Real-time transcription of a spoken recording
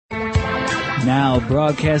Now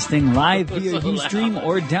broadcasting live via Ustream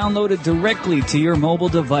or download it directly to your mobile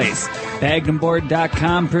device.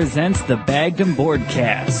 BaggedAndBoard.com presents the Bagged and Board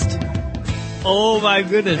Cast. Oh my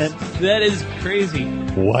goodness, that is crazy.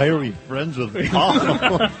 Why are we friends with Paul?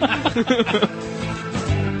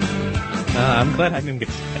 I'm glad I didn't get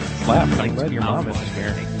slapped. I'm glad your mom isn't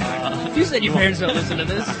here. You said your parents don't listen to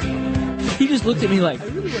this. He just looked at me like,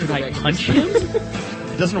 should I punch him?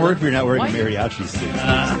 It doesn't work if you're not wearing a mariachi suit.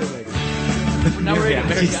 Now we're in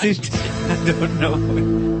I don't know.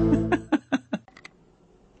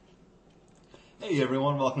 Hey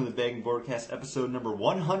everyone, welcome to the Bagged and Boardcast episode number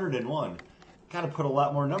 101. Kind of put a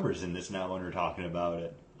lot more numbers in this now when we're talking about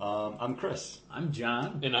it. I'm Chris. I'm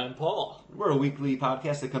John. And I'm Paul. We're a weekly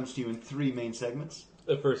podcast that comes to you in three main segments.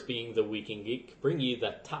 The first being The Week in Geek, bring you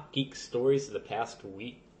the top geek stories of the past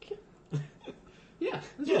week. Yeah,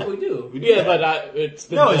 that's what we do. We do Yeah, that. but it's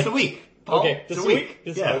been it's the week. Paul. Okay, it's this a week. week?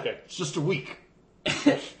 This- Yeah, okay. it's just a week.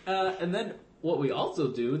 And then what we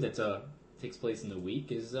also do that takes place in the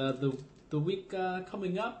week is the week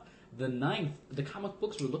coming up, the 9th, the comic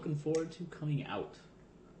books we're looking forward to coming out.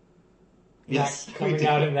 Yes, Not we coming do.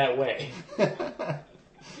 out in that way.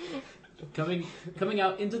 Coming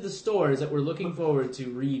out into the stores that we're looking forward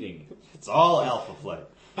to reading. It's all Alpha Flight.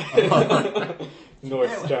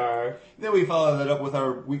 North Star. Then we follow that up with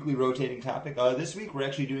our weekly rotating topic. This week we're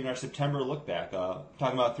actually doing our September look back,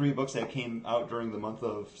 talking about three books that came out during the month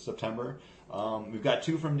of September. We've got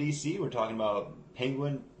two from DC. We're talking about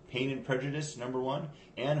Penguin, Pain and Prejudice, number 1,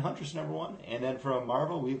 and Huntress, number 1. And then from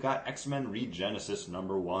Marvel, we've got X-Men Regenesis,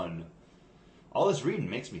 number 1. All this reading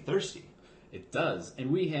makes me thirsty. It does.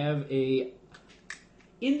 And we have a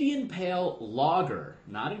Indian Pale Lager,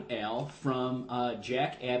 not an ale, from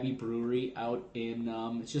Jack Abbey Brewery out in,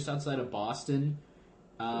 it's just outside of Boston.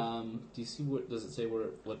 Do you see does it say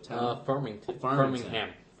what town? Farmington. Farmingham.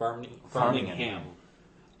 Farmingham.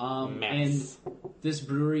 And Mass. this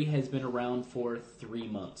brewery has been around for 3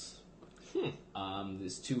 months.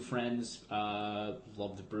 These two friends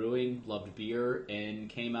loved brewing, loved beer, and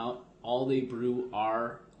came out. All they brew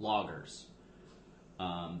are lagers.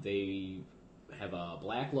 They have a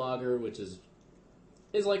black lager, which is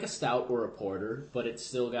like a stout or a porter, but it's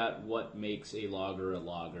still got what makes a lager,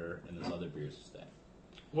 and there's other beers instead.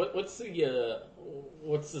 What's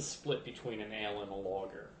the split between an ale and a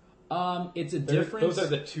lager? It's a difference. Those are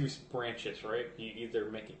the two branches, right? You either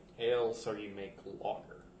make ales or you make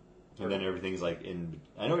lager. And then everything's like in...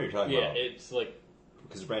 I know what you're talking about. Yeah, it's like...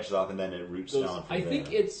 Because it branches off and then it roots Those- down from I there.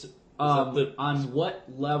 think it's on what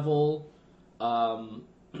level, on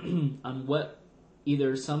what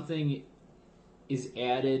either something is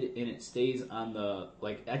added and it stays on the,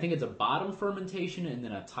 like, I think it's a bottom fermentation and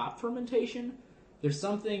then a top fermentation. There's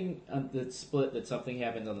something that's split that something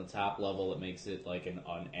happens on the top level that makes it like an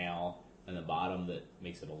ale, and the bottom that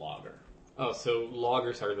makes it a lager. Oh, so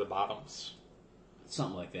lagers are the bottoms.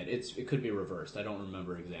 Something like that. It could be reversed. I don't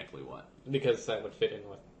remember exactly what. Because that would fit in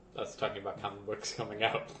with us talking about comic books coming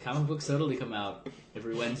out. Comic books suddenly come out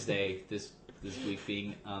every Wednesday. This week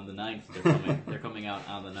being on the 9th, they're coming out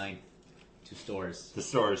on the 9th to stores. The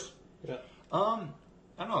stores. Yeah. I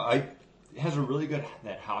don't know. It has a really good,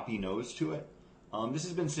 that hoppy nose to it. This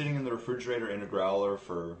has been sitting in the refrigerator in a growler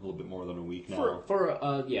for a little bit more than a week now. For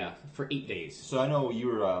 8 days. So I know you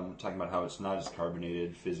were talking about how it's not as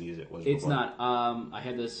carbonated, fizzy as it was It's before. not. I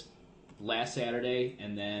had this last Saturday,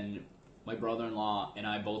 and then my brother-in-law and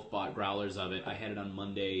I both bought growlers of it. I had it on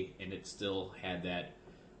Monday, and it still had that.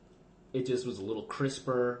 It just was a little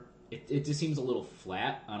crisper. It just seems a little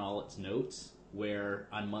flat on all its notes, where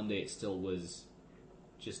on Monday it still was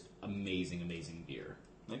just amazing beer.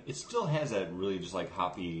 Like, it still has that really just like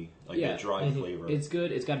hoppy, like that dry flavor. It's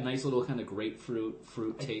good. It's got a nice little kind of grapefruit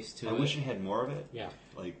fruit taste to it. I wish it had more of it. Yeah.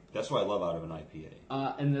 Like, that's what I love out of an IPA.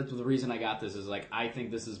 And that's the reason I got this is like I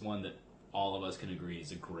think this is one that all of us can agree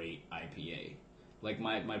is a great IPA. Like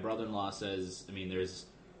my brother-in-law says, I mean, there's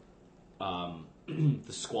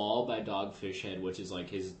the Squall by Dogfish Head, which is like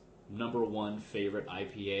his number one favorite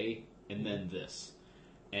IPA, and then this.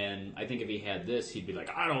 And I think if he had this, he'd be like,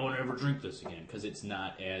 I don't want to ever drink this again, because it's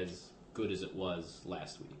not as good as it was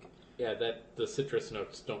last week. Yeah, the citrus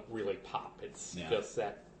notes don't really pop. It's just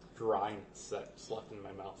that dryness that's left in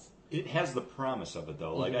my mouth. It has the promise of it,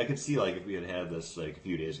 though. Like, I could see, like, if we had had this, like, a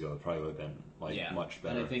few days ago, it probably would have been, like, much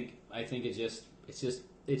better. And I think it's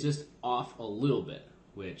just off a little bit,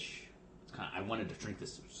 which I wanted to drink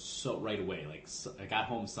this so right away. Like, I got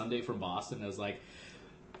home Sunday from Boston, and I was like,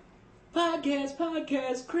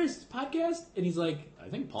 podcast, Chris, podcast? And he's like, I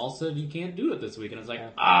think Paul said you can't do it this week. And I was like,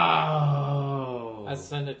 oh. I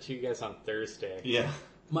sent it to you guys on Thursday. Yeah.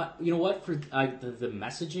 You know what? For the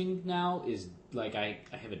messaging now is like I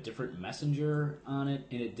have a different messenger on it,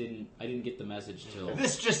 and I didn't get the message till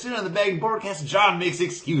This just in on the Bag and Boardcast. John makes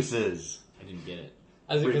excuses. I didn't get it.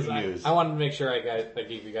 Because Breaking news. I wanted to make sure I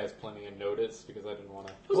gave you guys plenty of notice because I didn't want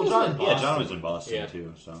to. Well, John was in Boston Yeah.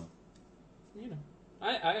 too, so. You know,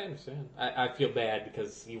 I understand. I feel bad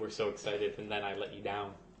because you were so excited and then I let you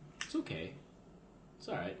down. It's okay. It's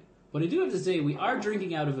all right. But I do have to say, we are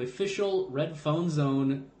drinking out of official Red Phone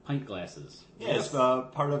Zone pint glasses. Yeah, it's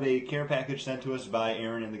part of a care package sent to us by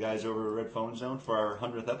Aaron and the guys over at Red Phone Zone. For our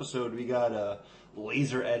 100th episode, we got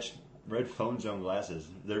laser-etched Red Phone Zone glasses.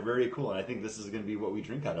 They're very cool, and I think this is going to be what we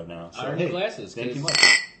drink out of now. So, Our new glasses. Thank you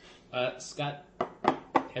much. Scott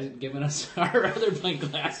hasn't given us our other pint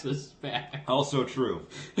glasses back. Also true.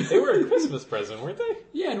 They were a Christmas present, weren't they?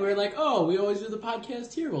 Yeah, and we're like, oh, we always do the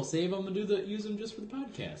podcast here. We'll save them and use them just for the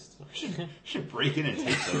podcast. Should break in and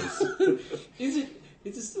take those. Is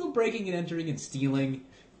it still breaking and entering and stealing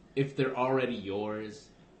if they're already yours?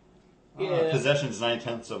 Possession's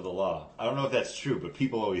 9/10 of the law. I don't know if that's true, but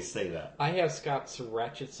people always say that. I have Scott's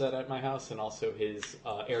ratchet set at my house and also his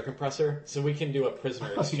air compressor, so we can do a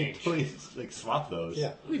prisoner exchange. Please, swap those. Yeah.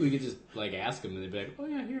 I think we could just ask them and they'd be like, oh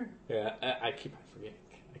yeah, here. Yeah, I keep on forgetting.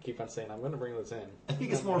 I keep on saying I'm going to bring those in. I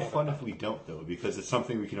think it's more fun if we don't, though, because it's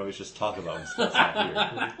something we can always just talk about when Scott's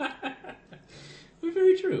not here.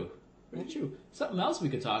 Very true. Very true. Something else we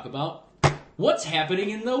could talk about. What's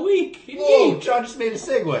happening in the week? Whoa, John just made a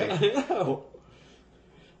segue. know.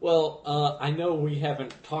 Well, I know we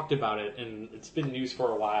haven't talked about it, and it's been news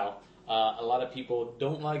for a while. A lot of people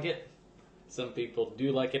don't like it. Some people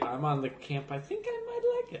do like it. I'm on the camp. I think I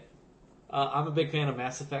might like it. I'm a big fan of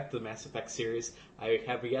Mass Effect, the Mass Effect series. I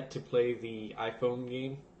have yet to play the iPhone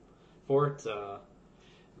game for it. I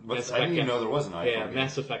didn't even know there was an iPhone Yeah, game.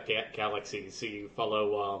 Mass Effect Galaxy. So you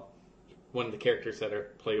follow one of the characters that are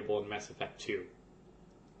playable in Mass Effect 2.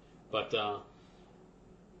 But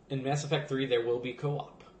in Mass Effect 3, there will be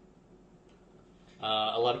co-op.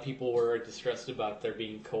 A lot of people were distressed about there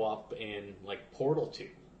being co-op in Portal 2.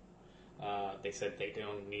 They said they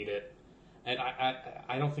don't need it. And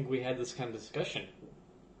I don't think we had this kind of discussion.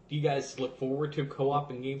 Do you guys look forward to co-op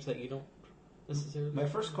in games that you don't necessarily? My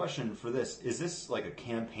first question for this, is this like a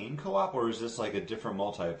campaign co-op, or is this like a different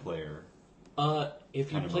multiplayer? If you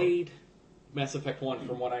Kind of played Mass Effect 1,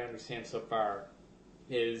 from what I understand so far,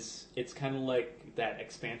 it's kind of like that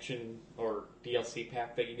expansion or DLC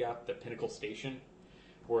pack that you got, the Pinnacle Station,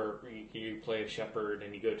 where you play a Shepard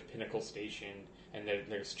and you go to Pinnacle Station, and then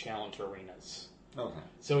there's challenge arenas. Okay.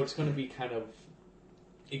 So it's going to be kind of,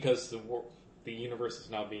 because the universe is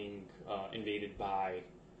now being invaded by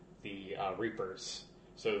the Reapers,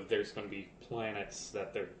 so there's going to be planets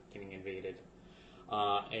that they're getting invaded,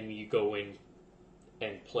 and you go in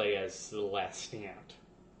and play as the Last Stand,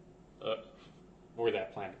 or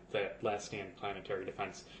that Last Stand planetary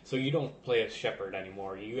defense. So you don't play as Shepard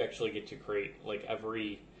anymore. You actually get to create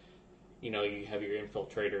every, you have your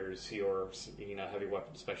infiltrators, your heavy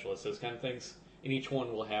weapon specialists, those kind of things. And each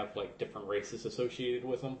one will have different races associated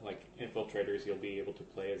with them. Like infiltrators, you'll be able to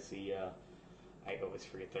play as the I always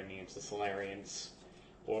forget their names, the Solarians,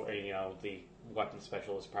 or the weapon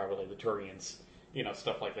specialists, probably the Turians,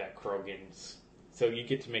 stuff like that, Krogans. So you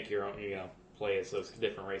get to make your own, play as those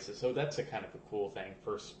different races. So that's a kind of a cool thing.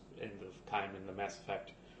 First in the time in the Mass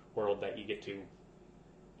Effect world that you get to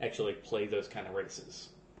actually play those kind of races.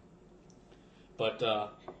 But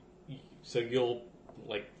so you'll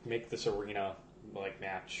make this arena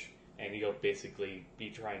match, and you'll basically be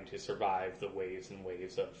trying to survive the waves and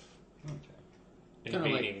waves of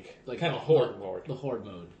invading, kind of horde mode. The horde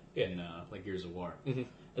mode Yeah. in Gears of War.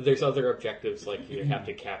 Mm-hmm. There's other objectives you have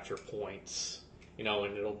to capture points, and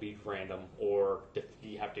it'll be random, or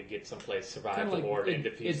you have to get someplace, survive the horde, and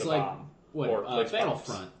defeat the bomb. Or place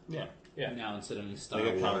Battlefront. Yeah. Yeah. Now instead of Star Like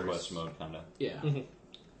a Wars. conquest mode, kind of. Yeah. Mm-hmm.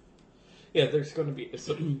 Yeah, there's going to be.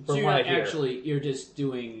 So, from So you're what I not hear, actually you're just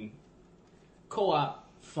doing co-op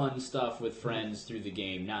fun stuff with friends through the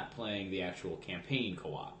game, not playing the actual campaign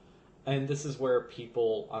co-op. and this is where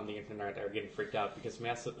people on the internet are getting freaked out because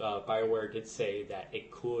BioWare did say that it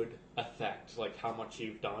could affect how much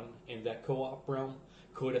you've done in that co-op realm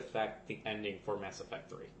could affect the ending for Mass Effect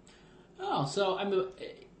 3. Oh, so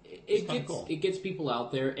it gets people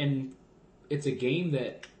out there, and it's a game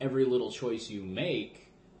that every little choice you make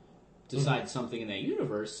decides something in that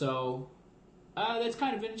universe. So that's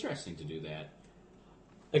kind of interesting to do that.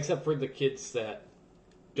 Except for the kids that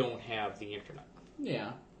don't have the internet.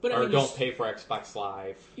 Yeah, but or don't pay for Xbox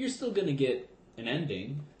Live. You're still going to get an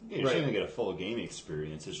ending. Yeah, you're still gonna get a full game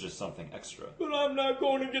experience. It's just something extra. But I'm not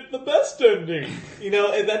going to get the best ending.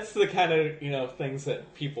 And that's the kind of, things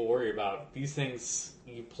that people worry about. These things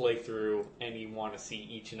you play through and you want to see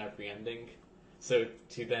each and every ending. So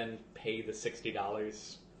to then pay the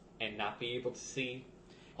 $60 and not be able to see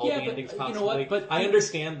all the endings possibly. You know what? But I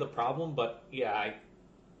understand the problem, but yeah,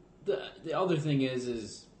 the other thing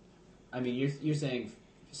is I mean, you're saying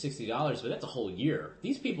 $60, but that's a whole year.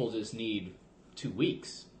 These people just need 2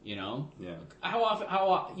 weeks. Yeah. How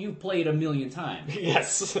often? You've played a million times.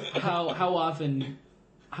 Yes. How often?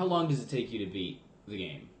 How long does it take you to beat the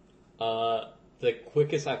game? The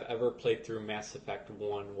quickest I've ever played through Mass Effect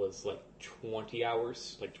 1 was like 20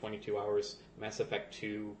 hours, like 22 hours. Mass Effect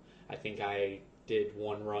 2, I think I did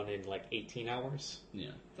one run in like 18 hours. Yeah,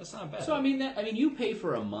 that's not bad. So I mean, you pay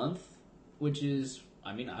for a month, which is,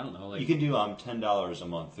 I mean, I don't know, like you can do $10 a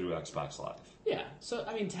month through Xbox Live. Yeah, so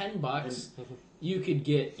I mean, $10, you could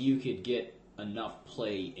get enough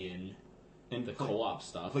play in the co-op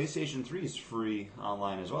stuff. PlayStation 3 is free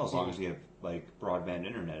online as well, as long as you have like broadband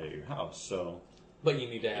internet at your house. So, but you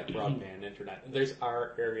need to have broadband internet. There's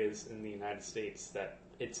areas in the United States that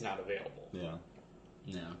it's not available. Yeah,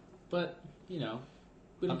 but we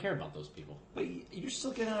don't care about those people. But you're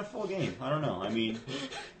still getting a full game. I don't know. I mean,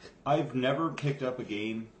 I've never picked up a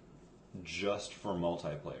game just for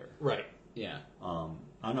multiplayer. Right. Yeah. I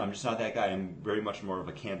don't know. I'm just not that guy. I'm very much more of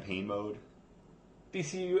a campaign mode.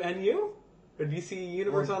 DCUNU? Or DC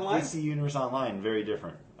Universe Online? DC Universe Online, very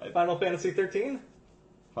different. Final Fantasy 13?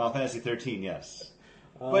 Final Fantasy 13, yes.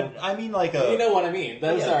 But I mean, like you know what I mean.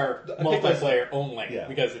 Those are multiplayer only, Yeah.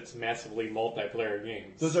 because it's massively multiplayer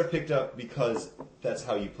games. Those are picked up because that's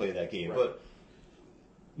how you play that game. Right.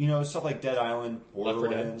 But stuff like Dead Island,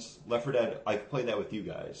 Borderlands, Left 4 Dead, I've played that with you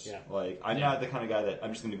guys. Yeah. Like, I'm not the kind of guy that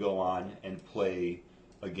I'm just going to go on and play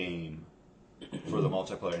a game for the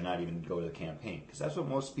multiplayer and not even go to the campaign. Because that's what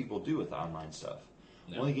most people do with online stuff.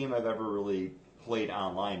 The only game I've ever really played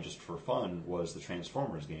online just for fun was the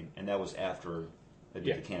Transformers game, and that was after I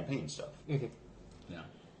did the campaign stuff. Mm-hmm. Yeah.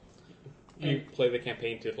 You play the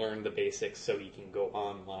campaign to learn the basics so you can go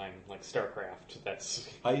online, like StarCraft.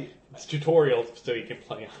 It's tutorial so you can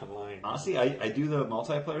play online. Honestly, I do the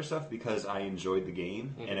multiplayer stuff because I enjoyed the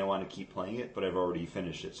game and I want to keep playing it, but I've already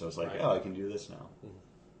finished it, so it's like, I can do this now.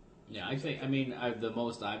 Yeah, the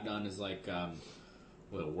most I've done is like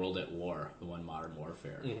World at War, the one Modern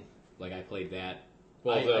Warfare. Mm-hmm. Like I played that.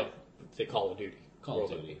 Well, the Call of Duty. Call of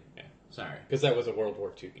Duty. Yeah. Sorry. Because that was a World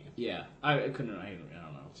War II game. Yeah. I couldn't, I don't know.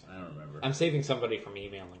 I don't remember. I'm saving somebody from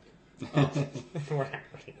emailing. We're not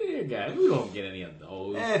ready. Hey, guys, we won't get any of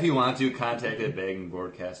those. If you want to, contact at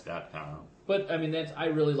baggingboardcast.com. But, I mean, I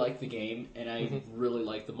really like the game, and I really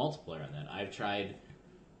like the multiplayer on that. I've tried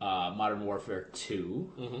Modern Warfare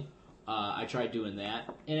 2. Mm-hmm. I tried doing that,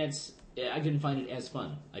 and I didn't find it as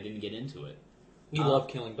fun. I didn't get into it. You love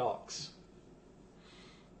killing dogs.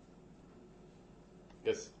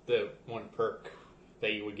 Because the one perk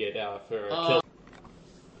that you would get for a kill.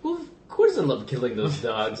 Who doesn't love killing those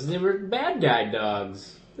dogs? They were bad guy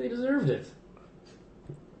dogs. They deserved it.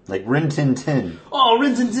 Like Rin Tin Tin. Oh,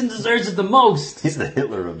 Rin Tin Tin deserves it the most. He's the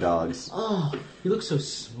Hitler of dogs. Oh, he looks so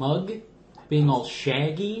smug, being all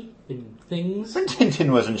shaggy and things. Rin Tin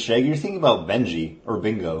Tin wasn't shaggy. You're thinking about Benji or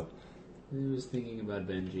Bingo. I was thinking about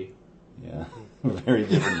Benji. Yeah, very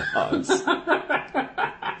different dogs.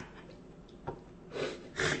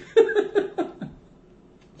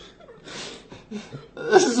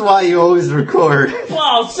 This is why you always record.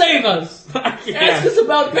 Wow, save us! Ask us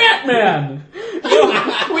about Batman!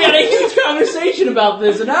 We had a huge conversation about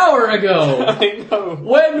this an hour ago. I know.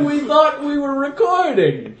 When we thought we were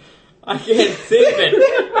recording. I can't save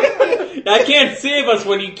it. I can't save us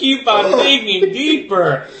when you keep on digging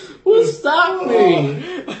deeper. Well, stop me.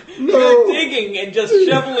 You're digging and just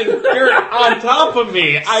shoveling dirt on top of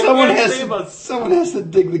me. I can't save us. Someone has to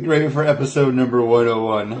dig the grave for episode number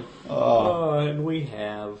 101. Oh, and we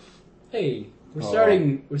have. Hey, we're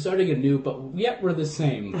starting anew, but yet we're the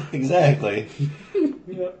same. Exactly.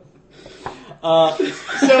 Yep. So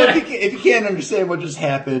if you can't understand what just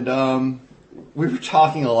happened, we were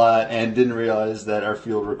talking a lot and didn't realize that our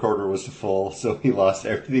field recorder was full, so we lost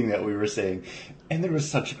everything that we were saying. And there was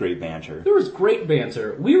such great banter. There was great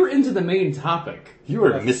banter. We were into the main topic. You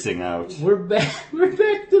were missing out. We're back. We're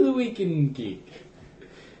back to the Weekend Geek.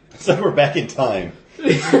 So we're back in time.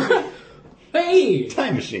 Hey!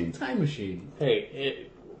 Time machine. Time machine. Hey,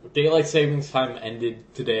 daylight savings time ended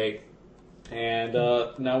today, and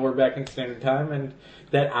now we're back in standard time. And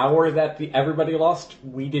that hour that everybody lost,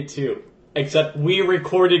 we did too. Except we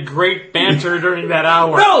recorded great banter during that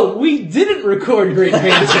hour. No, we didn't record great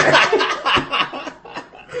banter.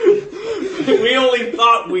 We only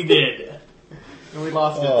thought we did. And we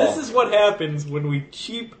lost Oh. it. This is what happens when we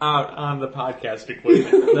cheap out on the podcast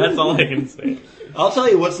equipment. That's all I can say. I'll tell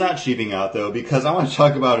you what's not cheaping out, though, because I want to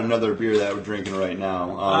talk about another beer that we're drinking right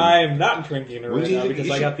now. I'm not drinking it Would right you- now because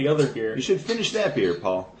you I should- got the other beer. You should finish that beer,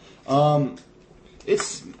 Paul.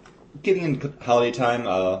 It's getting in holiday time. The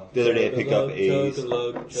other day I picked up a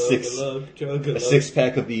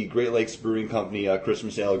 6-pack of the Great Lakes Brewing Company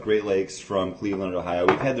Christmas Ale Great Lakes from Cleveland, Ohio.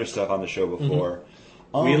 We've had their stuff on the show before.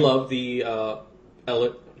 We love the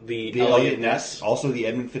Elliott Ness, also the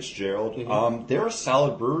Edmund Fitzgerald. They're a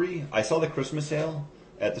solid brewery. I saw the Christmas Ale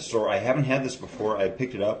at the store. I haven't had this before. I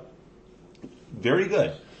picked it up. Very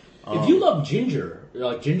good. If you love ginger,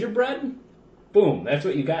 like gingerbread, boom, that's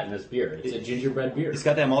what you got in this beer. It's a gingerbread beer. It's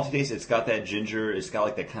got that malty taste. It's got that ginger. It's got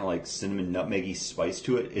like that kind of like cinnamon nutmeggy spice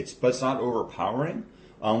to it. But it's not overpowering.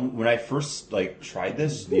 When I first tried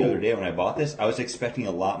this the other day when I bought this, I was expecting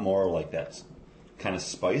a lot more like that kind of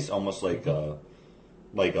spice, almost like a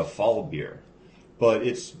fall beer. But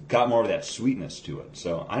it's got more of that sweetness to it.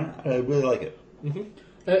 So I really like it.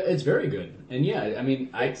 It's very good, and yeah, I mean,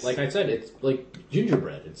 like I said, it's like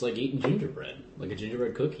gingerbread. It's like eating gingerbread, like a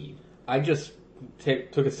gingerbread cookie. I just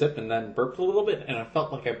took a sip and then burped a little bit, and I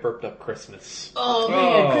felt like I burped up Christmas. Oh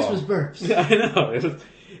man, Christmas burps. I know.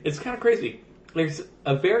 It's kind of crazy. There's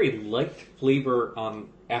a very light flavor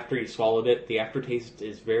after you swallowed it. The aftertaste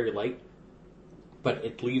is very light, but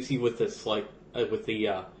it leaves you with this with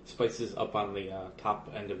the spices up on the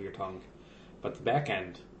top end of your tongue, but the back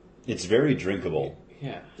end. It's very drinkable.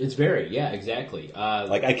 Yeah. It's very, exactly.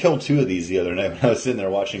 I killed 2 of these the other night when I was sitting there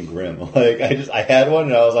watching Grimm. I had one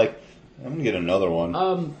and I was like, I'm gonna get another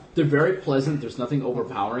one. They're very pleasant. There's nothing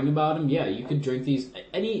overpowering about them. Yeah, you could drink these.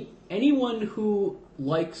 Anyone who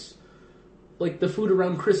likes the food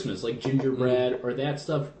around Christmas, like gingerbread or that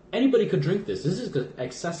stuff, anybody could drink this. This is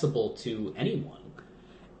accessible to anyone.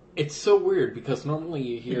 It's so weird because normally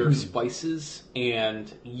you hear spices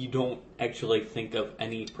and you don't actually think of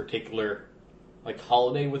any particular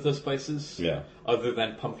holiday with the spices. Yeah. Other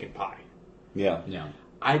than pumpkin pie. Yeah. Yeah.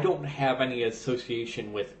 I don't have any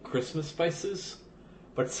association with Christmas spices,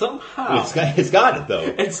 but somehow It's got it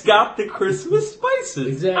though. it's got the Christmas spices.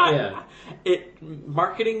 Exactly, yeah.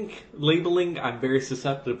 Marketing, labeling, I'm very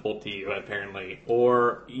susceptible to you apparently,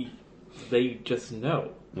 or they just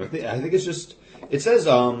know. I think it's just. It says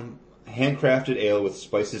handcrafted ale with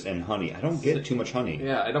spices and honey. I don't get too much honey.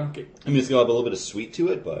 Yeah, I don't get. I mean, it's got a little bit of sweet to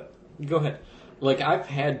it, but Go ahead. I've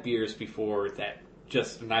had beers before that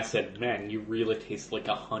and I said, man, you really taste like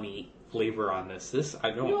a honey flavor on this. This,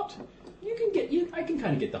 I don't. You can get. I can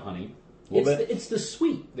kind of get the honey. Little bit? It's the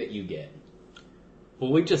sweet that you get.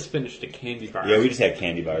 Well, we just finished a candy bar. yeah, we just had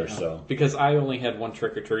candy bars, so. Because I only had one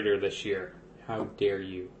trick-or-treater this year. How dare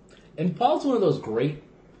you? And Paul's one of those great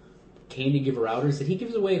candy giver outers that he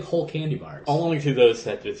gives away whole candy bars. Only to those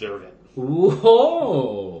that deserve it.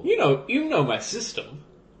 Whoa! You know my system.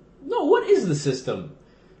 No, what is the system?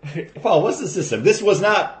 Paul, what's the system? This was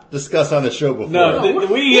not discussed on the show before. No,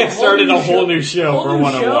 we have started a whole new show for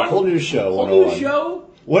 101. Whole new show, Whole 101. new show,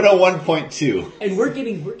 101.2. and we're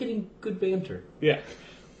getting good banter. Yeah.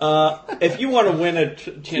 If you want to win a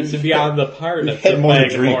chance to be on the part of had the more to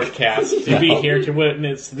Bag drink. Broadcast, to be here to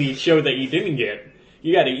witness the show that you didn't get,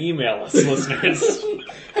 you got to email us, listeners.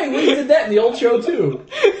 Hey, we did that in the old show too.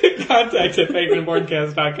 Contact at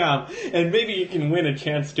bagandboardcast.com, and maybe you can win a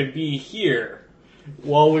chance to be here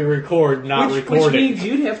while we record, not Which recording. means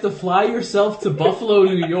you'd have to fly yourself to Buffalo,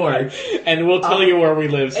 New York, And we'll tell you where we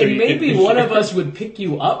live. So and you maybe can one of us would pick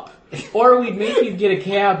you up, or we'd make you get a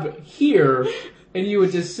cab here, and you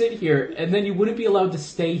would just sit here, and then you wouldn't be allowed to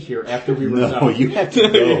stay here after we were No, done. you have to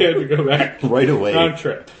you go had to go back. right away. Round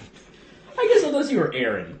trip. I guess unless you were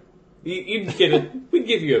Aaron. You'd get it. We'd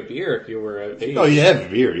give you a beer if you were of age. Oh, you have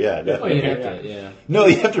beer, yeah, Oh, definitely. you have to, yeah. No,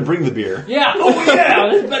 you have to bring the beer. Yeah, oh yeah,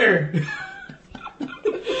 that's better.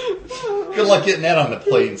 Good luck getting that on the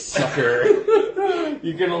plane, sucker.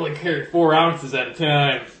 You can only carry 4 ounces at a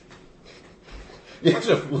time. You have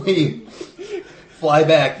to leave, fly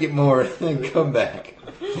back, get more, and then come back.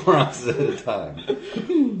 4 ounces at a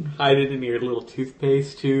time. Hide it in your little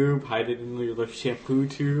toothpaste tube. Hide it in your little shampoo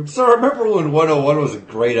tube. So remember when 101 was a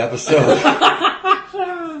great episode?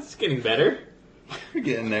 It's getting better. We're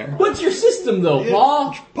getting there. What's your system though, Yeah,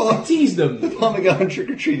 Paul? Paul. Tease them. Oh my god,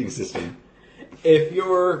 trick-or-treating system. If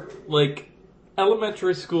you're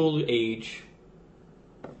elementary school age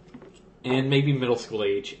and maybe middle school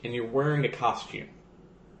age, and you're wearing a costume,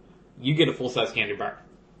 you get a full-size candy bar.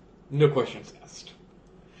 No questions asked.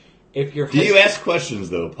 If you're Do you ask questions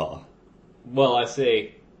though, Paul? Well, I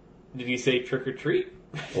say, did you say trick or treat?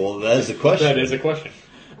 Well, that is a question. That is a question.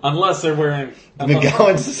 Unless they're wearing... The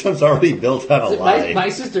McGowan system's already built on a lie. My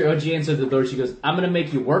sister, when she answered the door, she goes, "I'm gonna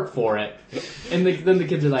make you work for it." And then the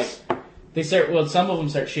kids are like, some of them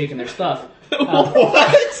start shaking their stuff.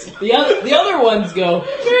 What? The other ones go,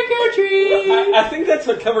 "Trick or treat!" I think that's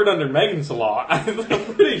covered under Megan's law. I'm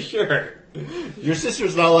pretty sure. Your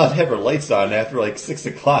sister's not allowed to have her lights on after like 6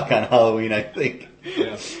 o'clock on Halloween, I think.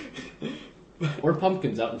 Yeah. Or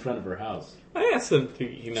pumpkins out in front of her house. I asked them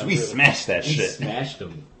to, We smashed that We shit. smashed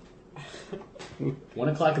them. 1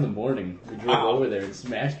 o'clock in the morning, we drove over there and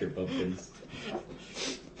smashed her pumpkins.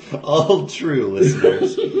 All true,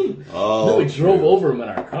 listeners. All We drove true. over them in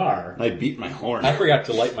our car. I beat my horn. I forgot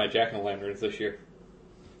to light my jack-o'-lanterns this year.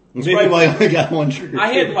 That's probably why I only got one trick or treat. I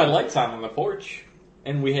had my lights on the porch,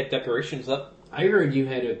 and we had decorations up. I heard you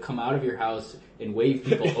had to come out of your house and wave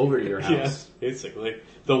people over to your house. Yes, basically.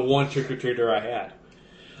 The one trick-or-treater I had.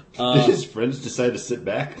 Did his friends decide to sit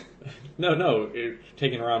back? No,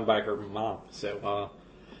 taken around by her mom. So,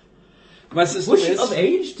 my sister Was she of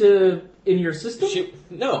age in your system?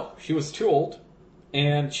 She was too old,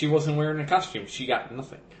 and she wasn't wearing a costume. She got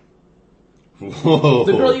nothing. Whoa.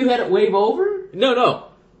 The girl you had it wave over? No.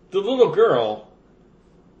 The little girl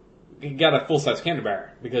got a full-size candy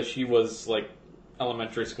bar because she was, like,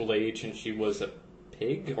 elementary school age, and she was a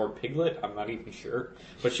pig or piglet. I'm not even sure.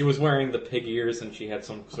 But she was wearing the pig ears, and she had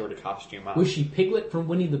some sort of costume on. Was she Piglet from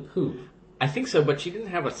Winnie the Pooh? I think so, but she didn't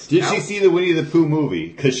have a Did snout. she see the Winnie the Pooh movie?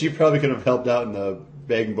 Because she probably could have helped out in the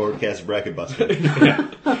Bag and Board Cast Bracket Buster.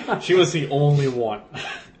 Yeah. She was the only one.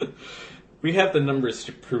 We have the numbers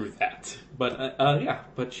to prove that. But,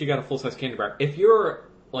 but she got a full-size candy bar. If you're,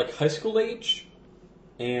 like, high school age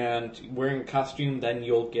and wearing a costume, then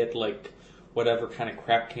you'll get, like, whatever kind of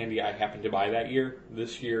crap candy I happened to buy that year.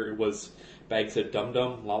 This year it was bags of Dum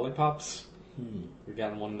Dum lollipops. We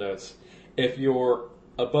got one of those. If you're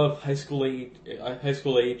above high school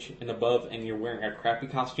age and above, and you're wearing a crappy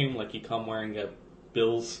costume, like you come wearing a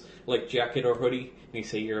Bills like jacket or hoodie, and you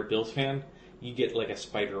say you're a Bills fan, you get like a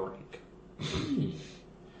spider ring.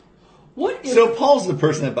 What if... So Paul's the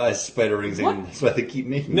person that buys spider rings, and What? that's why they keep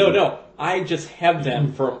making them. No, I just have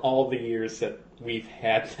them from all the years that we've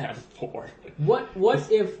had them for. What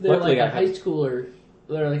if they're Luckily, like I a high have- schooler,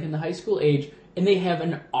 they're like in the high school age, and they have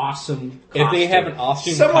an awesome costume? If they have an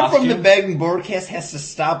awesome Someone costume, from the Bag and Board Cast has to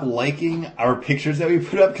stop liking our pictures that we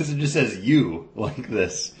put up because it just says you like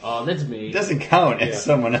this. Oh, that's me. It doesn't count as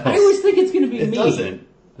someone else. I always think it's going to be it me. doesn't.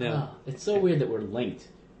 no, Oh, it's so weird that we're linked.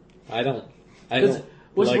 I don't.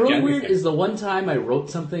 What's like really anything. weird is the one time I wrote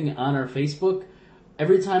something on our Facebook,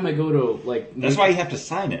 every time I go to, like... That's why you have to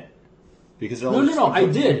sign it. Because No, I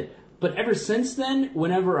did. But ever since then,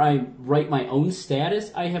 whenever I write my own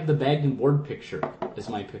status, I have the Bagged and Board picture as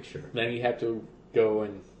my picture. Then you have to go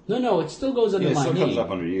and. No, it still goes under Yeah, it my still name. comes up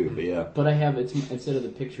under you, but yeah. But I have it's instead of the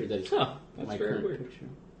picture that it's Huh, that's my very current weird. picture.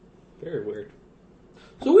 Very weird.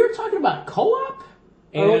 So we were talking about co-op?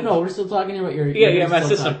 Oh And- no, we're still talking about your Yeah, my still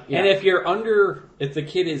system. talk- yeah. And if the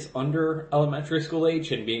kid is under elementary school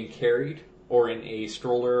age and being carried, or in a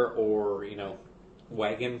stroller, or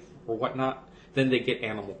wagon or whatnot, then they get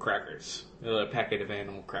animal crackers, a packet of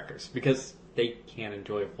animal crackers, because they can't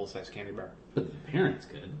enjoy a full-size candy bar. But the parents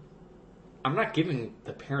could. I'm not giving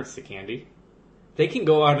the parents the candy. They can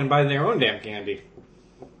go out and buy their own damn candy.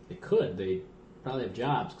 They could. They probably have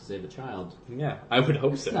jobs because they have a child. Yeah, I would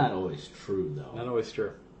hope It's so. not always true, though. Not always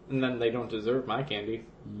true. And then they don't deserve my candy.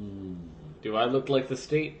 Do I look like the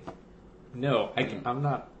state? No, I'm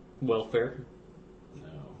not welfare. No,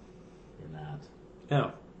 you're not.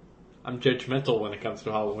 No. I'm judgmental when it comes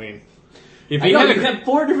to Halloween. I know, you have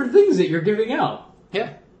 4 different things that you're giving out.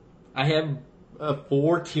 Yeah. I have a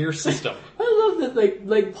 4-tier system. I love that,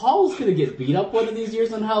 like Paul's gonna get beat up one of these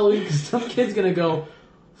years on Halloween because some kid's gonna go,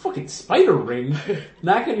 fucking spider ring,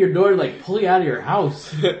 knock on your door and like pull you out of your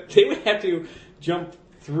house. They would have to jump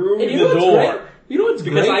through And you know the what's door. great? You know what's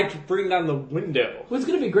Because great? I could bring down the window. What's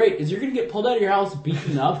gonna be great is you're gonna get pulled out of your house,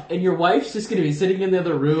 beaten up, and your wife's just gonna be sitting in the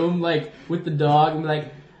other room, like with the dog, and be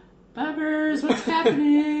like, "Bobbers, what's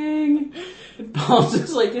happening?" And Paul's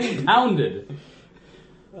just like getting pounded.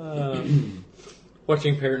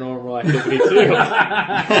 Watching Paranormal Activity too.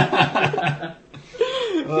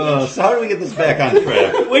 So how do we get this back on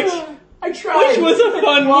track? Which I tried. Which was a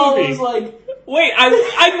fun Paul movie. was like, Wait, I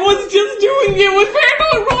was just doing it with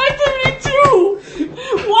Paranormal Activity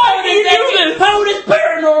 2! Why did you do this? how does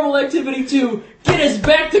Paranormal Activity 2 get us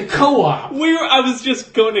back to co-op? I was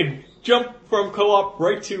just going to jump from co-op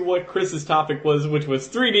right to what Chris's topic was, which was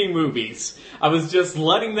 3D movies. I was just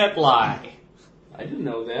letting that lie. I didn't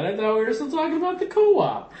know that. I thought we were still talking about the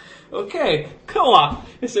co-op. Okay, co-op.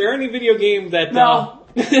 Is there any video game that... No,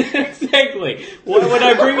 Exactly. Why would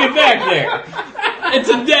I bring it back there? It's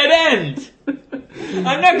a dead end.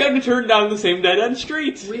 I'm not going to turn down the same dead end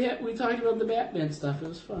streets. We talked about the Batman stuff. It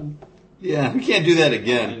was fun. Yeah, we can't do that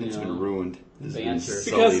again. I It's know. been ruined. This Banter. is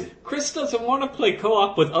Because sullied. Chris doesn't want to play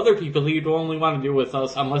co-op with other people. He'd only want to do with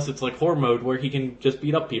us unless it's like horror mode where he can just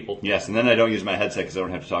beat up people. Yes, and then I don't use my headset because I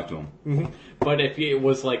don't have to talk to him. But if it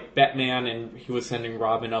was like Batman and he was sending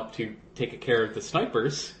Robin up to take care of the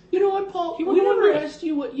snipers, You know what, Paul? He We would never never- asked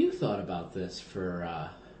you what you thought about this for.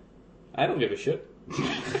 I don't give a shit.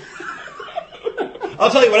 I'll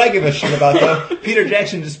tell you what I give a shit about, though. Peter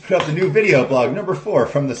Jackson just put up the new video blog, number 4,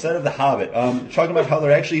 from the set of The Hobbit, talking about how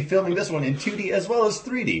they're actually filming this one in 2D as well as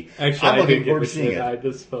 3D. Actually, I'm I looking did forward give to a seeing shit. it. I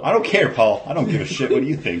just felt... I don't care, Paul. I don't give a shit. What do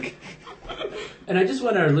you think? And I just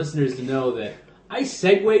want our listeners to know that I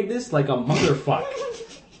segued this like a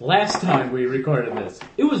motherfucker last time we recorded this.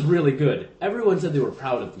 It was really good. Everyone said they were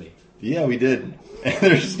proud of me. Yeah, we did. And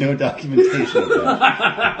there's no documentation of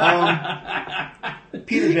that.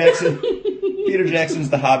 Peter Jackson's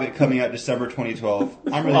The Hobbit coming out December 2012.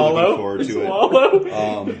 I'm really looking forward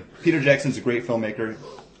to it. Peter Jackson's a great filmmaker.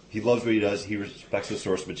 He loves what he does. He respects the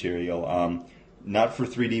source material. Not for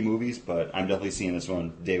 3D movies, but I'm definitely seeing this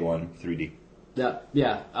one day one 3D.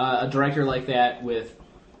 Yeah. A director like that with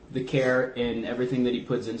the care and everything that he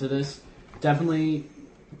puts into this, definitely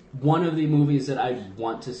one of the movies that I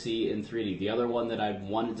want to see in 3D. The other one that I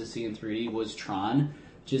wanted to see in 3D was Tron,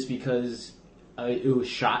 just because it was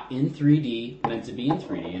shot in 3D, meant to be in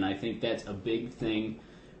 3D, and I think that's a big thing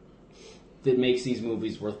that makes these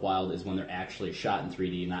movies worthwhile is when they're actually shot in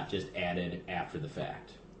 3D, not just added after the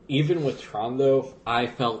fact. Even with Tron, though, I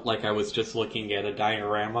felt like I was just looking at a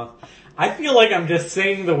diorama. I feel like I'm just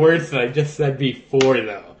saying the words that I just said before,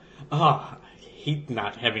 though. I hate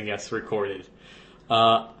not having us recorded.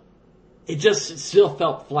 It just still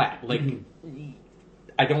felt flat. Like,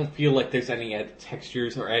 I don't feel like there's any added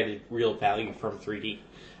textures or added real value from 3D.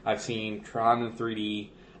 I've seen Tron in 3D.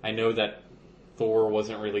 I know that Thor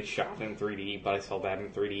wasn't really shot in 3D, but I saw that in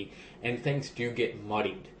 3D. And things do get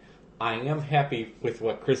muddied. I am happy with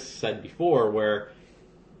what Chris said before, where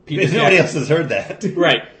Nobody else has heard that.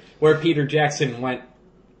 Right, where Peter Jackson went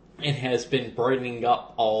and has been brightening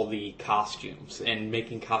up all the costumes and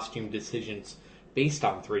making costume decisions based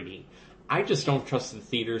on 3D. I just don't trust the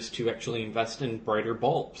theaters to actually invest in brighter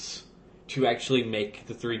bulbs to actually make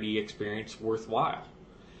the 3D experience worthwhile.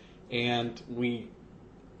 And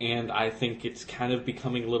I think it's kind of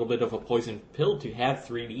becoming a little bit of a poison pill to have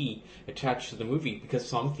 3D attached to the movie because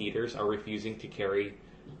some theaters are refusing to carry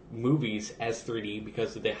movies as 3D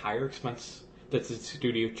because of the higher expense that the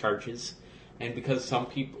studio charges, and because some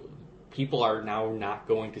people are now not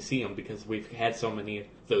going to see them because we've had so many of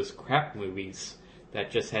those crap movies that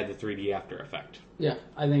just had the 3D After Effect. Yeah,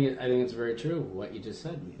 I think it's very true what you just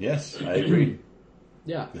said. Yes, I agree.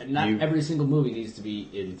 Yeah, and not every single movie needs to be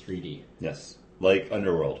in 3D. Yes, like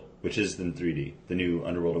Underworld, which is in 3D, the new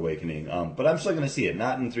Underworld Awakening. But I'm still going to see it,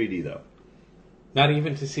 not in 3D though. Not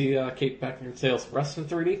even to see Kate Beckinsale's breast in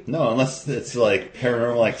 3D? No, unless it's like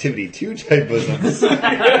Paranormal Activity 2 type bosoms.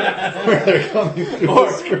 where they're coming through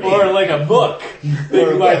the screen. Or like a book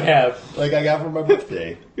that you might have. Like I got for my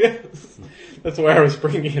birthday. Yes, that's where I was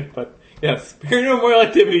bringing it, but yes, Paranormal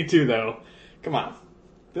Activity 2 though. Come on.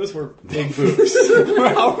 Those were big boobs.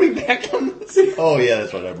 How are we back on this? Oh yeah,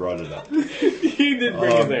 that's right, I brought it up. You did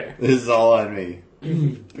bring it there. This is all on me.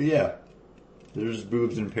 But yeah, there's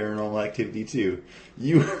boobs in Paranormal Activity 2.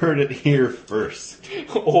 You heard it here first.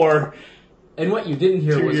 Or, And what you didn't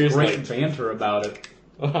hear 2 was years great late. banter about it.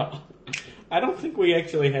 I don't think we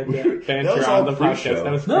actually had that banter That was on all the pre-show. podcast.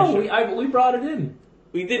 That was No, pre-show. we brought it in.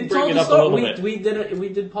 We did It's bring all it the up a story. little bit. We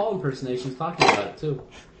did Paul impersonations talking about it too.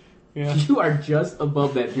 Yeah. You are just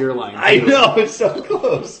above that beer line. I too. know, it's so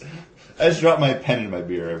close. I just dropped my pen in my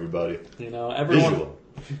beer, everybody. You know, everyone... Visual.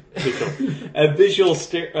 A visual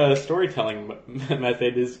storytelling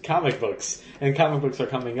method is comic books, and comic books are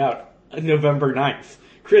coming out November 9th.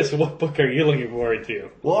 Chris, what book are you looking forward to?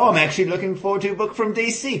 Well, I'm actually looking forward to a book from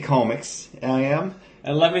DC Comics. I am.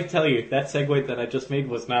 And let me tell you, that segue that I just made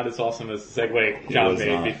was not as awesome as the segue John was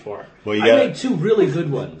made not. before. Well, you I got made two really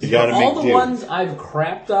good ones. You gotta All make the do. ones I've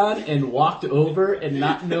crapped on and walked over and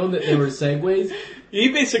not known that they were segues,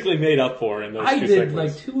 You basically made up for in those I two did segues.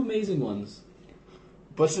 like two amazing ones.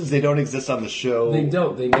 But since they don't exist on the show, They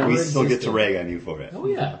don't. They never we still get existed. to rag on you for it. Oh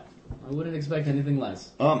yeah, I wouldn't expect anything less.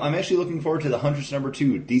 I'm actually looking forward to The Huntress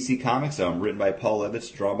 #2, DC Comics, written by Paul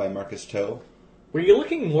Levitz, drawn by Marcus Toe. Were you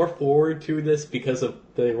looking more forward to this because of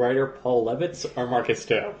the writer Paul Levitz or Marcus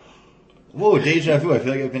Toe? Whoa, deja vu. I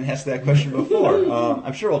feel like I've been asked that question before.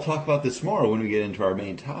 I'm sure we'll talk about this more when we get into our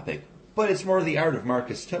main topic. But it's more the art of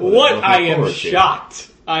Marcus Toad. What? I'm I looking am forward to. shocked.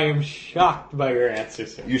 I am shocked by your answer,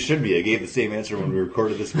 sir. You should be. I gave the same answer when we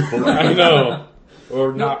recorded this before. I know.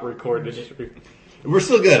 Or not recorded. We're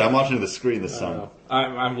still good. I'm watching the screen this time.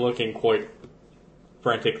 I'm looking quite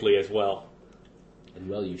frantically as well. And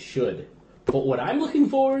well, you should. But what I'm looking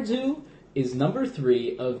forward to is number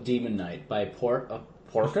 3 of Demon Knight by Porcano.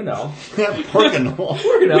 Porcano.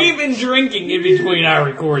 We've been drinking in between our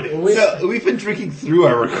recordings. No, we've been drinking through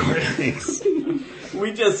our recordings.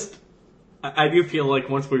 We just... I do feel like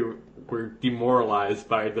once we were demoralized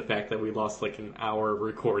by the fact that we lost like an hour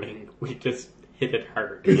recording, we just hit it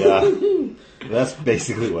hard. Yeah. That's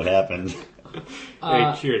basically what happened.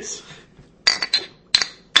 Hey, cheers.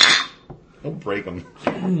 Don't break them.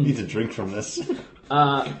 Need to drink from this.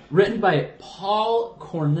 Written by Paul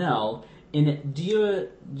Cornell in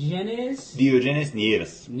Diogenes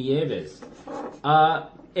Nieves.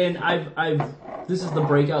 And this is the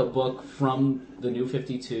breakout book from the New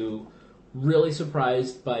 52. Really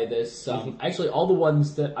surprised by this. Actually, all the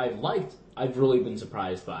ones that I've liked, I've really been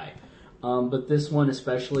surprised by. But this one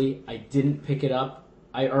especially, I didn't pick it up.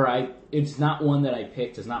 It's not one that I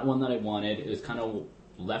picked. It's not one that I wanted. It was kind of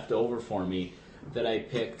left over for me that I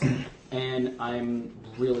picked, and I'm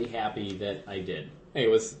really happy that I did. Hey, it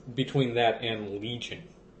was between that and Legion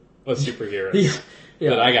of superheroes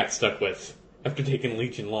Yeah. that I got stuck with after taking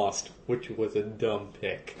Legion Lost, which was a dumb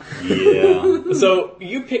pick. Yeah. So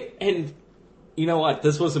you picked, and you know what?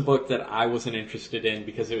 This was a book that I wasn't interested in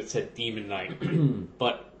because it said Demon Knight.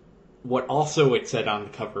 But what also it said on the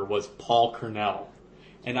cover was Paul Cornell.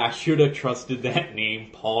 And I should have trusted that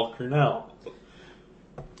name, Paul Cornell.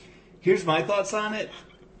 Here's my thoughts on it.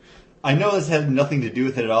 I know this had nothing to do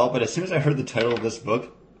with it at all, but as soon as I heard the title of this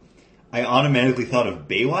book, I automatically thought of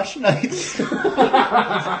Baywatch Nights.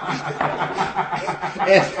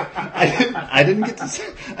 And I didn't get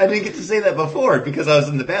to say that before because I was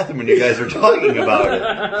in the bathroom when you guys were talking about it.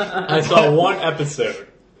 I saw one episode.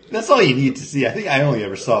 That's all you need to see. I think I only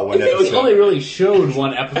ever saw one It episode. only really showed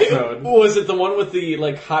one episode. Was it the one with the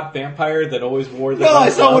hot vampire that always wore the No, I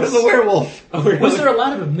saw one gloves? as a werewolf. Oh, really? Was there a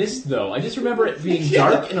lot of mist, though? I just remember it being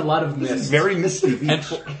dark and a lot of This is mist. very misty. And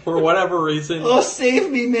for whatever reason, Oh,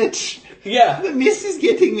 save me, Mitch. yeah, The mist is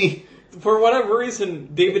getting me. for whatever reason,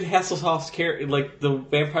 David Hasselhoff's character, like the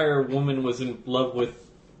vampire woman, was in love with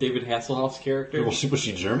David Hasselhoff's character. Was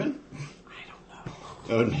she German? I don't know.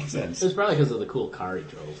 That would make sense. It was probably because of the cool car he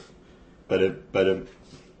drove. But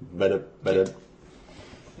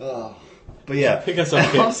yeah. Pick us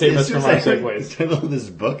up, kid. Save us from our segues. The title of this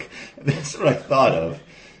book, that's what I thought of.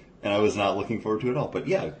 And I was not looking forward to it at all. But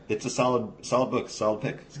yeah, it's a solid book, solid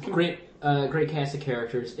pick. Great cast of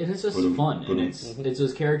characters, and it's just fun. And it's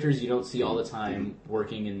those characters you don't see all the time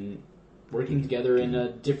working together in a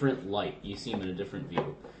different light. You see them in a different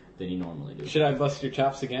view than you normally do. Should I bust your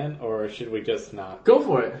chops again, or should we just not? Go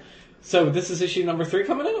for it. So this is issue number 3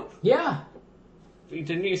 coming out? Yeah,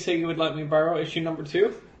 Didn't you say you would let me borrow issue number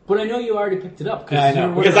 2? but I know you already picked it up. I know, you're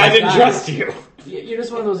one of because I those didn't guys- trust you. You're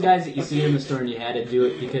just one of those guys that you see in the store and you had to do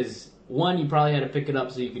it because, one, you probably had to pick it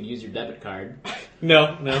up so you could use your debit card.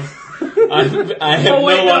 No. I have Oh,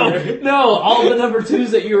 wait, no longer... no, all the number 2s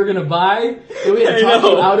that you were going to buy, that we had to I talk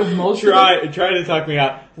know. you out of most of them. Try to talk me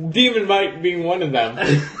out. Demon Might being one of them.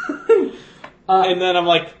 And then I'm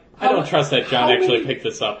like, I don't trust that John how actually many- picked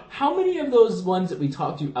this up. How many of those ones that we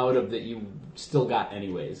talked you out of that you still got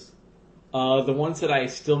anyways? The ones that I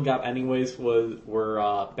still got anyways were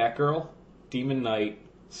Batgirl, Demon Knight,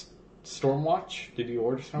 Stormwatch. Did you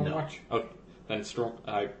order Stormwatch? No. Okay, then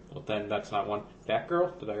then that's not one.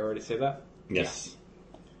 Batgirl. Did I already say that? Yes.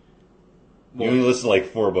 Well, You only listed like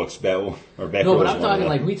 4 books, Batgirl No, but I'm talking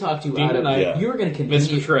like we talked you out Demon of. Knight, Yeah. You were going to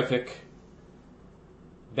continue. Mr. Terrific,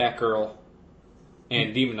 Batgirl,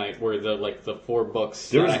 and Demon Knight were the 4 books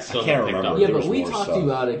There that was- I still I can't haven't picked remember. up. Yeah, There but was we more talked stuff.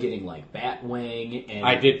 you out of getting like Batwing and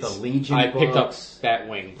I did. the Legion I picked up books.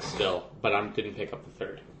 Batwing still, but I didn't pick up the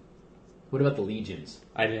 3rd. What about the Legions?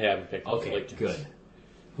 I haven't picked up the Okay, Legions. good.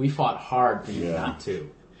 We fought hard for you Yeah. not to.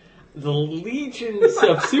 The Legions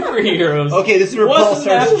of Superheroes. Okay, this is where Paul Wasn't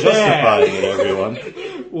starts that bad? justifying it,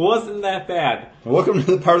 everyone. Wasn't that bad. Welcome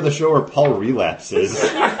to the part of the show where Paul relapses.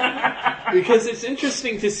 Because it's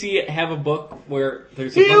interesting to see it have a book where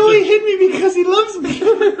there's He only hit me because he loves me.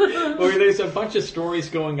 where there's a bunch of stories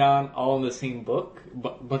going on all in the same book,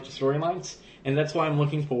 bunch of storylines, and that's why I'm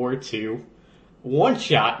looking forward to One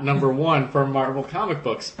Shot number 1 from Marvel comic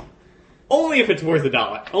books. Only if it's worth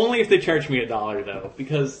 $1. Only if they charge me $1 though,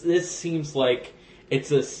 because this seems like it's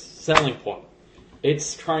a selling point.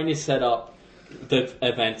 It's trying to set up the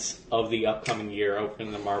events of the upcoming year over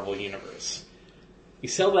in the Marvel Universe. You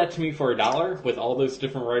sell that to me for $1 with all those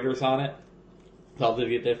different writers on it, with all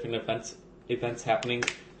the different events happening,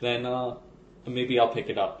 then maybe I'll pick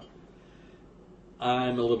it up.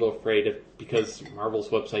 I'm a little afraid because Marvel's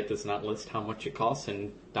website does not list how much it costs,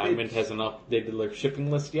 and Diamond hasn't updated their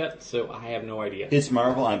shipping list yet, so I have no idea. It's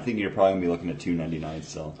Marvel. I'm thinking you're probably going to be looking at $2.99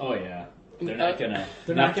 still. Oh yeah, they're not gonna.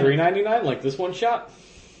 They're Not $3.99 like this one shot.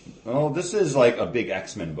 Well, this is like a big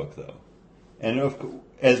X-Men book, though. And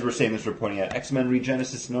as we're saying this, we're pointing at X-Men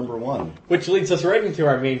Regenesis #1. Which leads us right into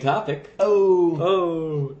our main topic.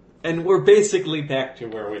 Oh. And we're basically back to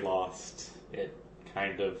where we lost it,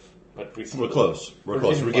 kind of. But We're close. We're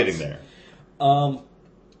close. We're getting there.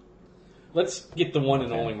 Let's get the one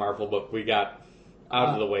and only Marvel book we got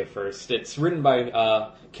out of the way first. It's written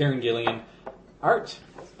by Karen Gillian, art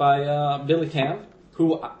by Billy Tam,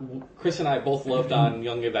 who Chris and I both loved on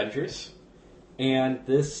Young Avengers, and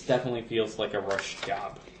this definitely feels like a rushed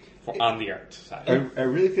job on the art side. I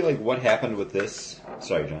really feel like what happened with this.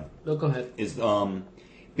 Sorry, John. No, go ahead. Is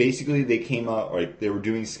basically they came out, or they were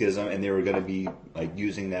doing Schism, and they were going to be like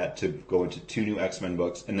using that to go into 2 new X-Men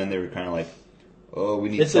books, and then they were kind of like, oh, we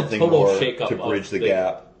need It's something a total more shake-up to bridge of the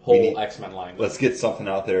gap. Whole X-Men line. Let's get something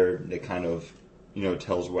out there that kind of,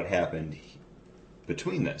 tells what happened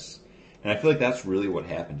between this. And I feel like that's really what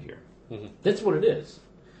happened here. Mm-hmm. That's what it is.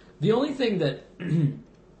 The only thing that,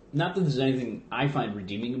 not that there's anything I find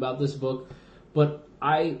redeeming about this book, but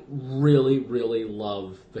I really, really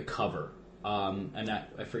love the cover. And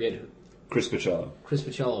I forget who. Chris Pacello. Chris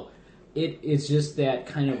Pacello. It's just that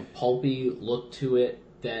kind of pulpy look to it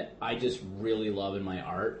that I just really love in my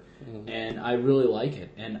art. Mm-hmm. And I really like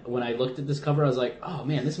it. And when I looked at this cover, I was like, oh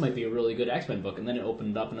man, this might be a really good X-Men book. And then it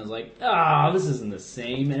opened up and I was like, this isn't the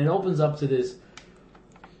same. And it opens up to this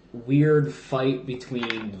weird fight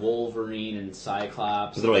between Wolverine and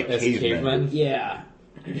Cyclops. So they're like cavemen. Yeah.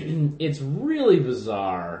 It's really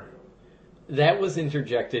bizarre. That was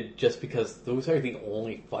interjected just because those are the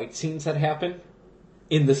only fight scenes that happen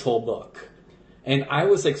in this whole book. And I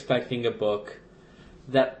was expecting a book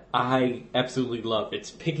that I absolutely love.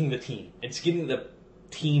 It's picking the team. It's getting the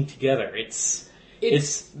team together. It's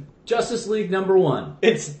Justice League #1.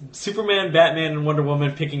 It's Superman, Batman, and Wonder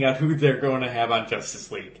Woman picking out who they're going to have on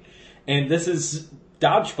Justice League. And this is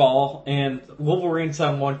dodgeball, and Wolverine's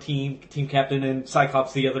on one team captain, and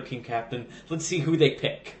Cyclops the other team captain. Let's see who they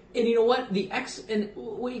pick. And you know what? And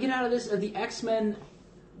what you get out of this, the X-Men,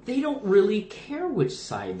 they don't really care which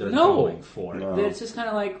side they're going for. No. It's just kind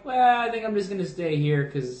of like, well, I think I'm just going to stay here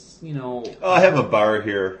because, Oh, I have a bar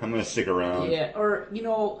here. I'm going to stick around. Yeah, or,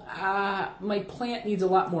 my plant needs a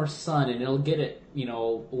lot more sun, and it'll get it,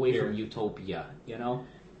 away from Utopia,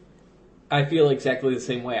 I feel exactly the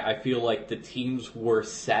same way. I feel like the teams were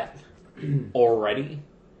set already,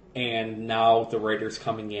 and now the writers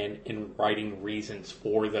coming in and writing reasons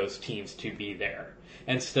for those teams to be there,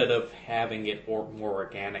 instead of having it more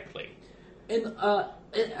organically. And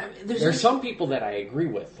there's some people that I agree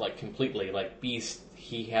with, like, completely. Like Beast,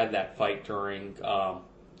 he had that fight during,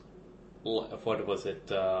 what was it,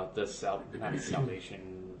 not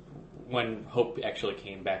Salvation, when Hope actually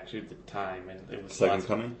came back to the time, and it was Second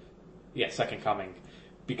Coming? Yeah, Second Coming,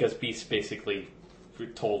 because Beast basically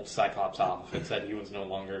told Cyclops off and said he was no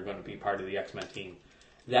longer going to be part of the X-Men team.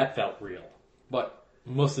 That felt real. But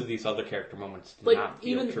most of these other character moments did not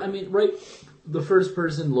feel true. The first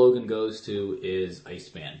person Logan goes to is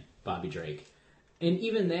Iceman, Bobby Drake. And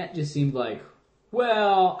even that just seemed like,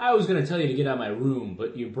 well, I was going to tell you to get out of my room,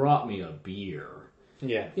 but you brought me a beer.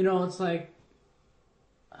 Yeah. It's like,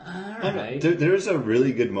 alright. There's a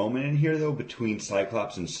really good moment in here, though, between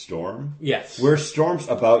Cyclops and Storm. Yes. Where Storm's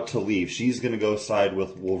about to leave. She's going to go side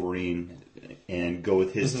with Wolverine and go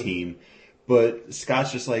with his team. But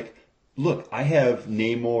Scott's just like, look, I have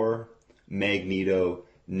Namor, Magneto,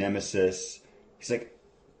 Nemesis. He's like,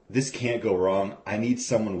 this can't go wrong. I need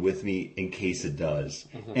someone with me in case it does.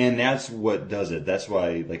 And that's what does it. That's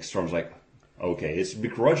why, Storm's like, okay, it's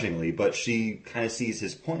begrudgingly, but she kind of sees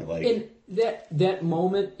his point. And that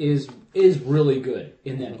moment is really good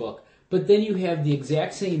in that book. But then you have the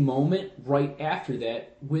exact same moment right after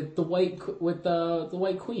that with the White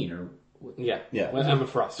Queen, or Emma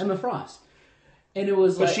Frost. Emma Frost. And it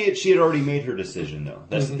was but she had already made her decision, though.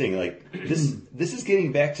 That's the thing. This is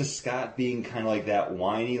getting back to Scott being kind of like that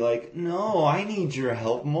whiny, no, I need your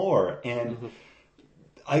help more. And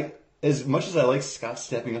as much as I like Scott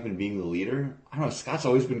stepping up and being the leader, I don't know, Scott's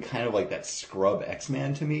always been kind of like that scrub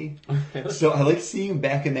X-Man to me. So I like seeing him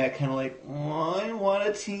back in that kind of I want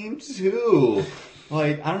a team too.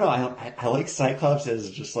 I don't know, I like Cyclops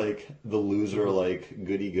as just the loser,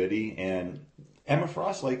 goody-goody, and Emma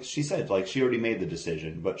Frost, like she said, like she already made the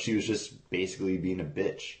decision, but she was just basically being a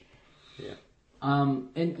bitch. Yeah.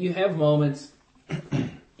 And you have moments.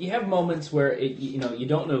 You have moments where you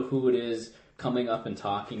don't know who it is coming up and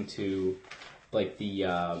talking to, like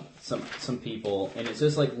the some people, and it's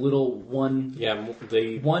just like one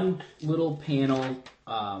little panel.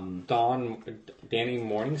 Danny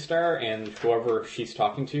Morningstar and whoever she's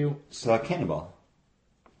talking to. So Cannonball.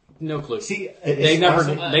 No clue. See, they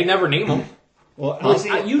never name him. Well, honestly,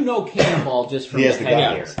 Cannonball just from he has the head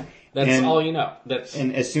goggles. here. That's all you know.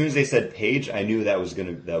 And as soon as they said Paige, I knew that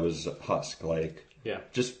was Husk. Like, yeah.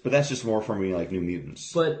 But that's just more for me, like New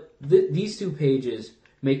Mutants. But these two pages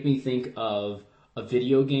make me think of a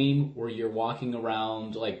video game where you're walking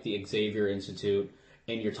around like the Xavier Institute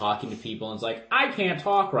and you're talking to people and it's like, I can't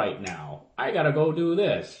talk right now. I gotta go do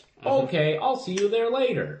this. Okay, I'll see you there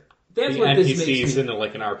later. That's what this makes me... NPCs in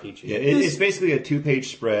like an RPG. Yeah, it's basically a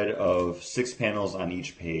 2-page spread of 6 panels on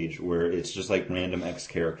each page where it's just like random X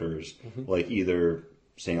characters, like either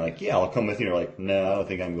saying like, yeah, I'll come with you, or like, no, I don't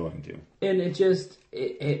think I'm going to. And it just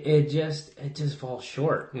falls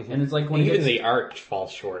short. And it's like when even the art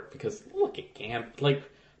falls short because look at Camp, like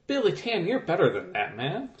Billy Tan, you're better than that,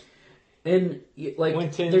 man. And like,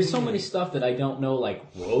 Quentin, there's so many stuff that I don't know. Like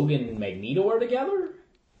Rogue and Magneto are together.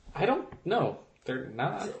 I don't know. They're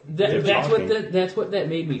not. That's what that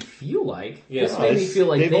made me feel like. Yeah. This made me feel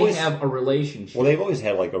like they have a relationship. Well, they've always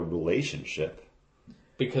had like a relationship.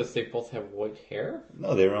 Because they both have white hair?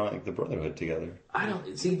 No, they were on like the Brotherhood together. I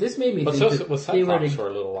don't see. This made me But think so that was they were Cyclops for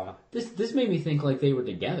a little while. This made me think like they were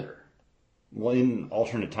together. Well, in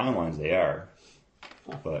alternate timelines, they are.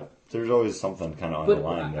 But there's always something kind of on the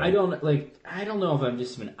line there. I don't know if I've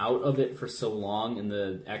just been out of it for so long in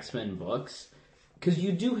the X-Men books. Because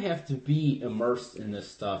you do have to be immersed in this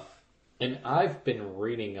stuff. And I've been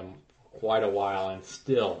reading them quite a while, and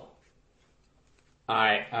still,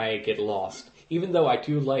 I get lost. Even though I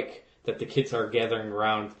do like that the kids are gathering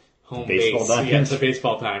around home base, the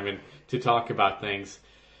baseball diamond, to talk about things.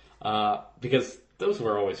 Because those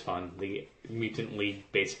were always fun, the Mutant League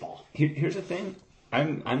baseball. Here's the thing.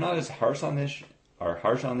 I'm not as harsh on this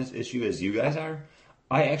issue as you guys are.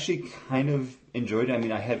 I actually kind of enjoyed it. I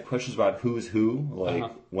mean, I had questions about who's who.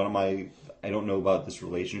 Like, I don't know about this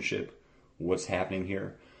relationship. What's happening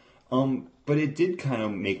here? But it did kind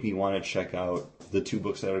of make me want to check out the 2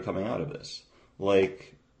 books that are coming out of this.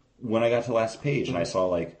 Like, when I got to the last page and I saw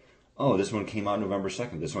like, oh, this one came out November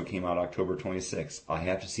 2nd. This one came out October 26th. I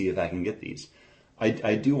have to see if I can get these.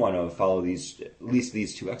 I do want to follow these, at least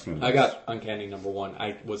these 2 X-Men books. I got Uncanny #1.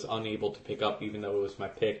 I was unable to pick up, even though it was my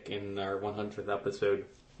pick in our 100th episode,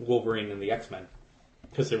 Wolverine and the X-Men,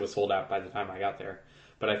 because it was sold out by the time I got there.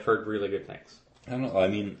 But I've heard really good things. I don't know. I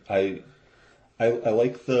mean, I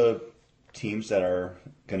like the teams that are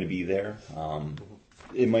going to be there.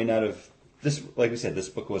 It might not have... like we said, this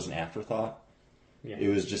book was an afterthought. Yeah. It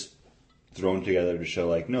was just thrown together to show,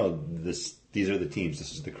 like, no, these are the teams.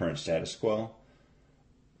 This is the current status quo.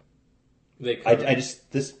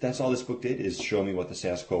 That's all this book did, is show me what the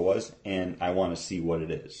status quo was, and I want to see what it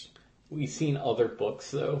is. We've seen other books,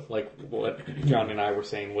 though, like what John and I were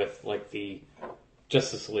saying with, like, the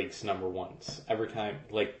Justice League's #1s. Every time,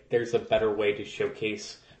 like, there's a better way to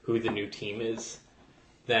showcase who the new team is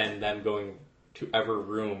than them going to every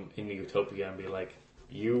room in Utopia and be like,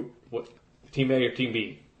 Team A or Team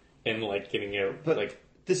B? And, like, getting out, but like...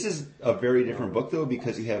 This is a very different book, though,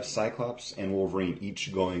 because you have Cyclops and Wolverine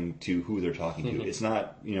each going to who they're talking to. It's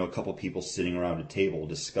not, a couple people sitting around a table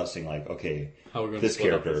discussing, like, okay, this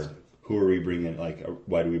character, who are we bringing, like,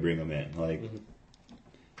 why do we bring them in? Like,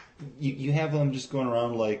 you have them just going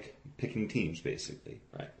around, like, picking teams, basically.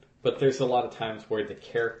 Right. But there's a lot of times where the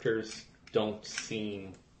characters don't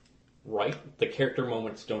seem right. The character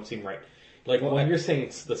moments don't seem right. Like, when you're saying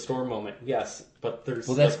it's the Storm moment, yes, but there's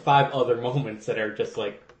like 5 other moments that are just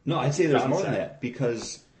like... No, I'd say there's more than that,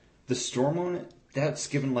 because the Storm moment, that's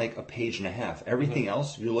given like a page and a half. Everything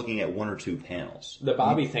else, you're looking at 1 or 2 panels. The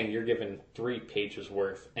Bobby thing, you're given 3 pages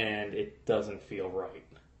worth, and it doesn't feel right.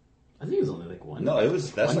 I think it was only like 1. No,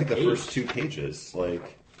 that's like the first 2 pages.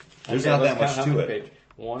 Like, there's not that much to it. Page.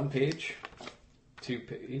 1 page? 2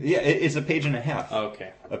 pages? Yeah, it's a page and a half.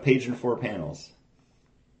 Okay. A page and 4 panels.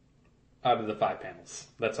 Out of the 5 panels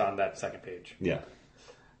that's on that second page. Yeah.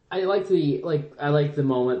 I like the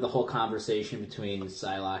moment, the whole conversation between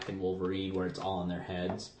Psylocke and Wolverine where it's all in their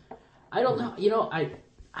heads. I don't know,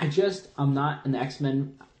 I'm not an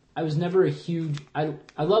X-Men. I was never a huge... I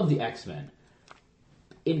love the X-Men.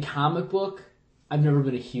 In comic book, I've never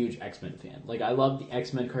been a huge X-Men fan. Like, I loved the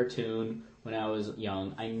X-Men cartoon when I was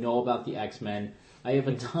young. I know about the X-Men. I have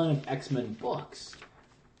a ton of X-Men books.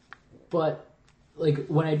 But like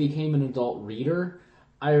when I became an adult reader,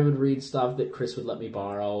 I would read stuff that Chris would let me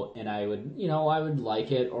borrow, and I would, I would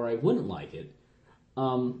like it or I wouldn't like it.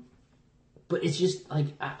 But it's just like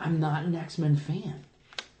I'm not an X-Men fan.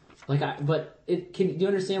 Do you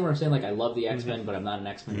understand what I'm saying? Like, I love the X-Men, but I'm not an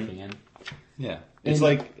X-Men fan. Yeah, it's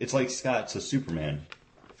like Scott's a Superman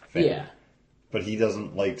fan. Yeah, but he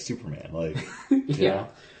doesn't like Superman. Like, yeah.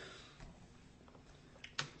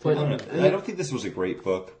 But I don't think this was a great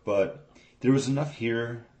book, but there was enough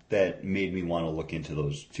here that made me want to look into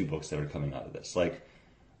those 2 books that are coming out of this. Like,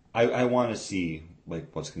 I want to see like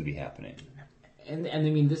what's going to be happening. And I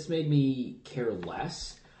mean, this made me care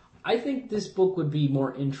less. I think this book would be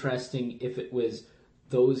more interesting if it was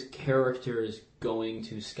those characters going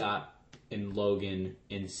to Scott and Logan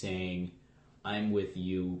and saying, I'm with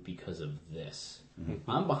you because of this. Mm-hmm.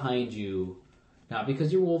 I'm behind you, not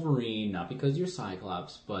because you're Wolverine, not because you're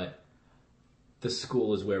Cyclops, but the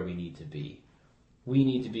school is where we need to be. We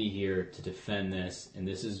need to be here to defend this, and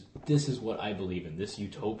this is what I believe in. This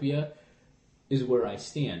utopia is where I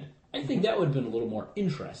stand. I think that would have been a little more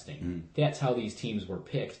interesting. Mm-hmm. That's how these teams were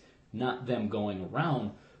picked. Not them going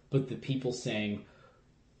around, but the people saying,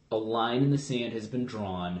 a line in the sand has been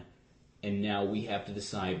drawn, and now we have to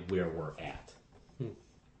decide where we're at.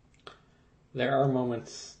 There are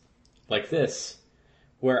moments like this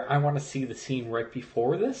where I want to see the scene right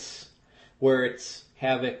before this, where it's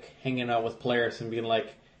Havoc hanging out with Polaris and being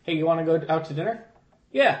like, hey, you want to go out to dinner?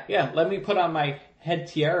 Yeah, let me put on my head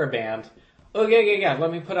tiara band. Oh, yeah,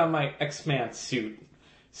 let me put on my X-Man suit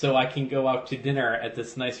so I can go out to dinner at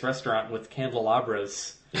this nice restaurant with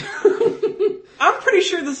candelabras. I'm pretty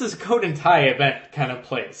sure this is coat and tie event kind of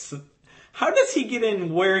place. How does he get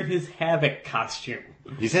in wearing his Havoc costume?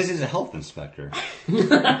 He says he's a health inspector. and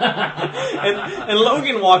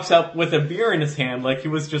Logan walks up with a beer in his hand like he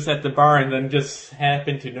was just at the bar and then just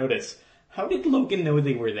happened to notice. How did Logan know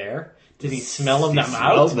they were there? Did he smell them out?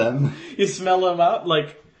 Smelled them. You smell them out?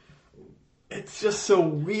 Like, it's just so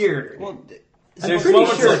weird. Well, I'm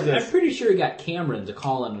pretty sure he got Cameron to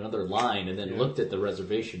call on another line and then looked at the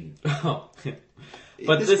reservation.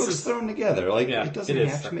 But this book's is thrown together. Like, it doesn't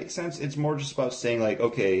have to make sense. It's more just about saying, like,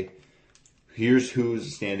 okay, here's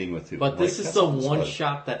who's standing with who. But this is the one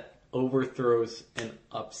shot that overthrows and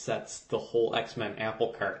upsets the whole X-Men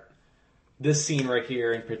apple cart. This scene right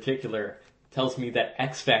here in particular tells me that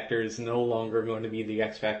X-Factor is no longer going to be the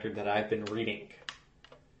X-Factor that I've been reading.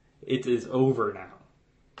 It is over now.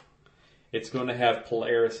 It's going to have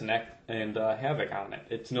Polaris and Havoc on it.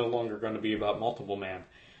 It's no longer going to be about Multiple Man.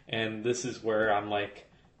 And this is where I'm like,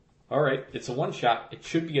 all right, it's a one-shot. It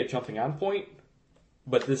should be a jumping-on point,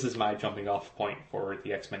 but this is my jumping-off point for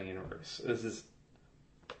the X-Men universe.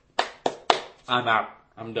 I'm out.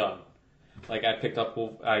 I'm done. Like, I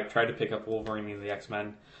tried to pick up Wolverine and the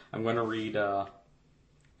X-Men. I'm going to read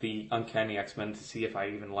the Uncanny X-Men to see if I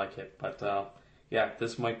even like it. But,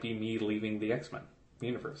 this might be me leaving the X-Men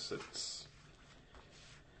universe. It's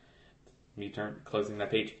me closing that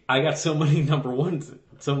page. I got so many number ones,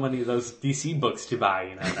 so many of those DC books to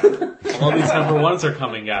buy, now. All these number ones are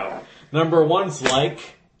coming out. Number ones like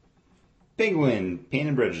Penguin, Pain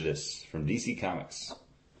and Prejudice from DC Comics.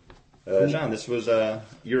 John, this was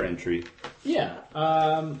your entry. Yeah,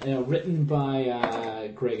 written by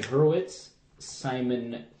Greg Hurwitz,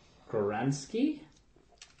 Simon Goransky.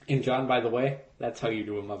 And John, by the way, that's how you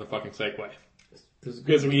do a motherfucking segue.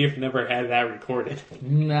 Because we've never had that recorded.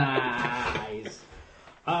 Nice.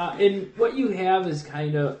 And what you have is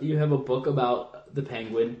you have a book about the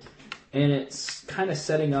Penguin, and it's kind of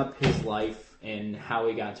setting up his life and how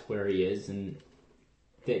he got to where he is, and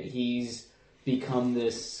that he's become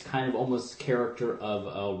this kind of almost character of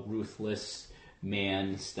a ruthless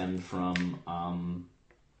man stemmed from,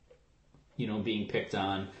 being picked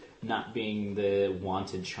on, not being the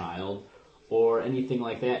wanted child, or anything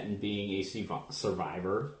like that, and being a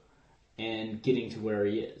survivor and getting to where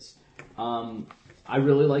he is. I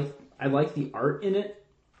like the art in it.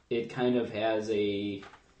 It kind of has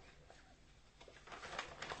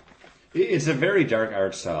It's a very dark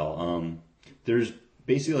art style. There's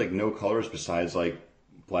basically like no colors besides like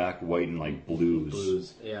black, white, and like blues.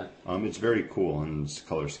 Blues, yeah. It's very cool in its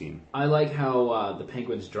color scheme. I like how the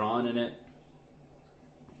Penguin's drawn in it.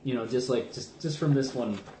 Just from this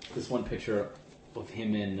one picture of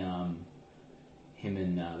him in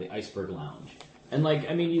the Iceberg Lounge,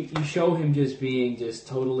 and you show him just being just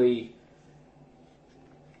totally.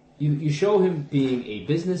 You show him being a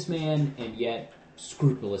businessman and yet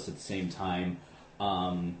scrupulous at the same time.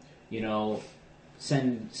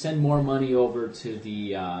 Send more money over to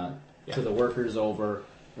the workers over,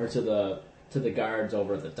 or to to the guards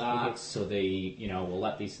over at the docks, so they, will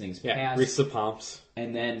let these things pass. Grease the palms.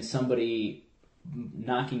 And then somebody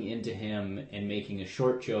knocking into him and making a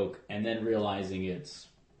short joke, and then realizing it's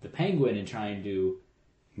the Penguin and trying to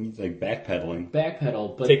He's like backpedaling.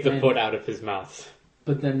 But Take the foot out of his mouth.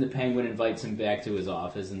 But then the Penguin invites him back to his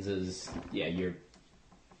office and says, "Yeah, you're."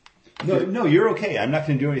 No, you're okay. I'm not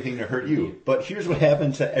going to do anything to hurt you. But here's what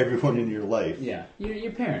happened to everyone in your life. Yeah,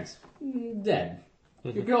 your parents dead.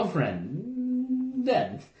 Your girlfriend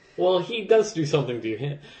dead. Well, he does do something to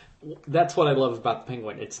him. That's what I love about the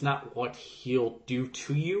Penguin. It's not what he'll do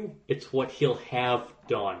to you; it's what he'll have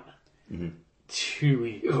done to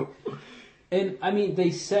you. And I mean, they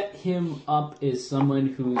set him up as someone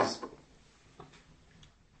who's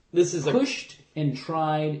pushed and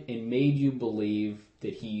tried and made you believe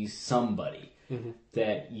that he's somebody,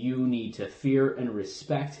 that you need to fear and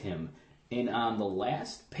respect him. And on the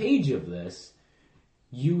last page of this,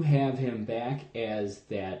 you have him back as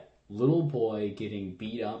that little boy getting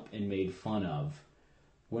beat up and made fun of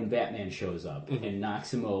when Batman shows up and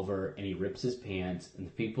knocks him over and he rips his pants, and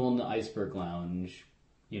the people in the Iceberg Lounge,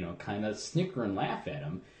 kind of snicker and laugh at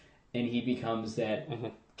him, and he becomes that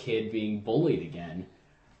kid being bullied again.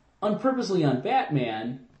 Unpurposely on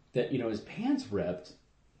Batman, that, his pants ripped,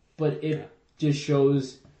 but it just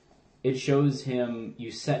shows him,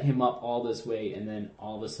 you set him up all this way, and then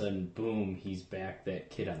all of a sudden, boom, he's back that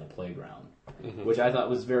kid on the playground. Which I thought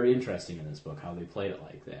was very interesting in this book, how they played it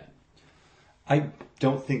like that. I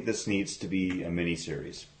don't think this needs to be a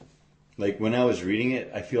miniseries. Like, when I was reading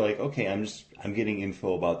it, I feel like, okay, I'm getting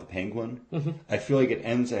info about the Penguin. I feel like it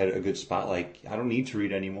ends at a good spot. Like, I don't need to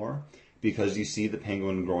read anymore. Because you see the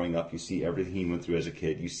Penguin growing up, you see everything he went through as a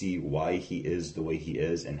kid, you see why he is the way he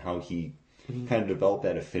is, and how he kind of developed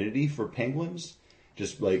that affinity for penguins.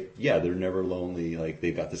 Just like, they're never lonely, like,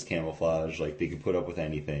 they've got this camouflage, like, they can put up with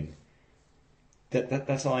anything.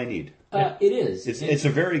 That's all I need. It is. It's a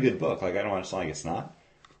very good book. Like, I don't want to sound like it's not.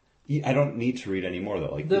 I don't need to read anymore,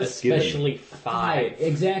 though. Like, especially 5.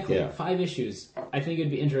 Exactly. Yeah. 5 issues. I think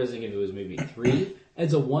it'd be interesting if it was maybe 3.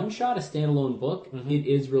 As a one-shot, a standalone book, it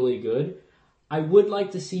is really good. I would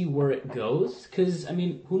like to see where it goes, because, I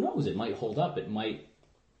mean, who knows? It might hold up. It might...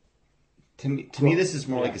 To me, this is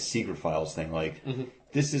more like a Secret Files thing. Like,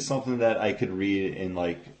 this is something that I could read in,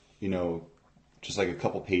 like, just like a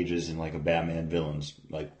couple pages in, like, a Batman Villains,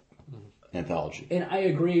 like, anthology. And I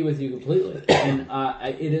agree with you completely. And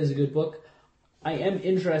it is a good book. I am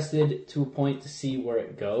interested to a point to see where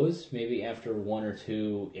it goes. Maybe after 1 or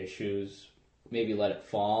 2 issues, maybe let it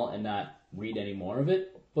fall and not read any more of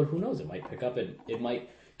it. But who knows? It might pick up and it might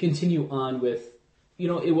continue on with,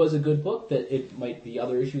 it was a good book, that the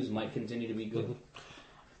other issues might continue to be good.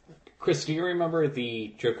 Chris, do you remember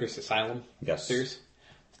the Joker's Asylum series?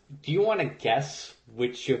 Do you want to guess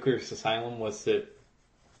which Joker's Asylum was the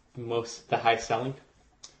high selling?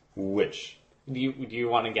 Which? Do you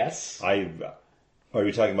want to guess? Are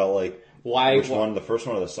you talking about, like, which one, the first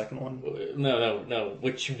one or the second one? No.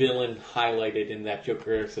 Which villain highlighted in that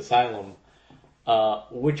Joker's Asylum?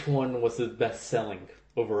 Which one was the best selling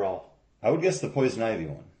overall? I would guess the Poison Ivy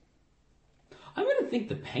one. I'm going to think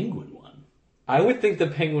the Penguin one. I would think the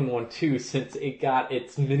Penguin one too, since it got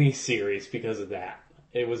its mini-series because of that.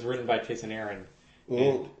 It was written by Jason Aaron.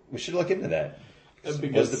 Well, we should look into that. Was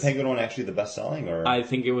the Penguin one actually the best selling, or? I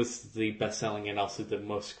think it was the best selling and also the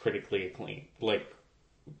most critically acclaimed. Like,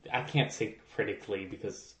 I can't say critically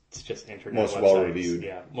because it's just internet most websites. well reviewed.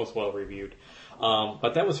 Yeah, most well reviewed.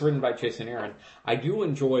 But that was written by Jason Aaron. I do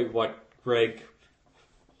enjoy what Greg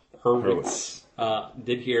Hurwitz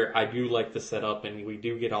did here. I do like the setup, and we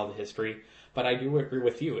do get all the history. But I do agree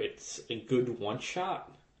with you. It's a good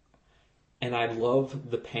one-shot. And I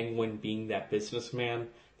love the Penguin being that businessman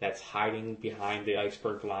that's hiding behind the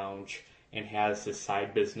Iceberg Lounge and has this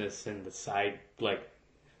side business and the side, like,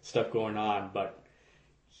 stuff going on, but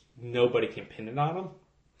nobody can pin it on him.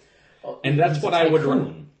 And that's what I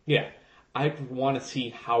would... Yeah. I want to see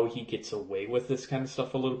how he gets away with this kind of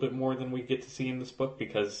stuff a little bit more than we get to see in this book,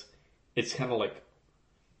 because it's kind of like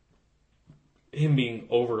him being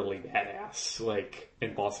overly badass, like,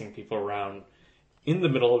 and bossing people around in the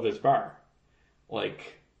middle of his bar.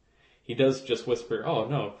 Like, he does just whisper, "Oh,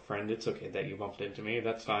 no, friend, it's okay that you bumped into me.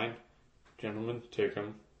 That's fine. Gentlemen, take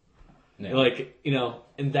him." Yeah. Like,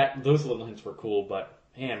 and those little hints were cool, but,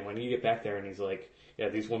 man, when you get back there and he's like, "Yeah,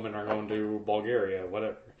 these women are going to Bulgaria,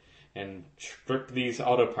 whatever, and strip these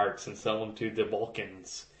auto parts and sell them to the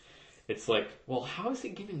Balkans." It's like, well, how is he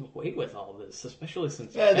getting away with all this? Especially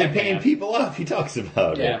since they're paying people off. He talks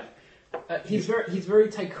about it. He's very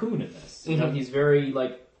tycoon in this. He's very,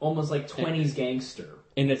 like, almost like 20s gangster.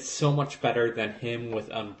 and it's so much better than him with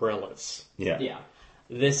umbrellas. Yeah. Yeah.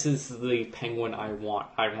 This is the Penguin I want.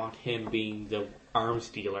 I want him being the arms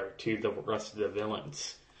dealer to the rest of the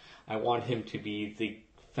villains. I want him to be the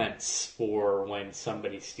fence for when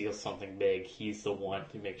somebody steals something big. He's the one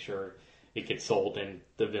to make sure it gets sold and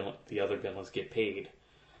the other villains get paid.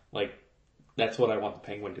 Like, that's what I want the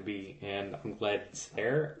Penguin to be, and I'm glad it's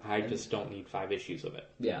there. I just don't need 5 issues of it.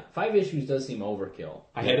 Yeah. 5 issues does seem overkill.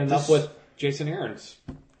 I had enough with Jason Aaron's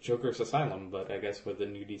Joker's Asylum, but I guess with the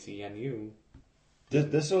new DCNU...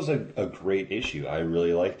 This was a great issue. I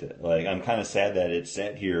really liked it. Like, I'm kind of sad that it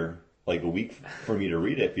sat here like a week for me to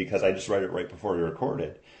read it because I just read it right before we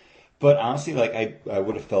recorded. But honestly, like, I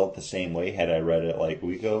would have felt the same way had I read it like a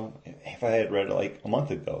week ago. If I had read it like a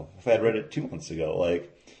month ago. If I had read it 2 months ago. Like,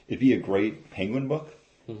 it'd be a great Penguin book.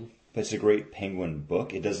 Mm-hmm. But it's a great Penguin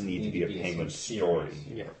book. It doesn't need to be a Penguin story.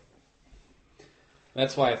 Yeah.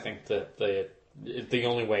 That's why I think that the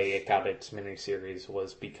only way it got its miniseries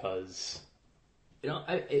was because...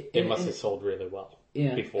 it must have sold really well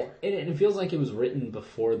before. And it feels like it was written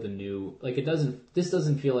before the new... Like, this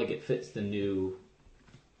doesn't feel like it fits the new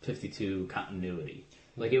 52 continuity.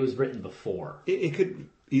 Like, it was written before. It could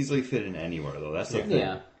easily fit in anywhere, though. That's the thing.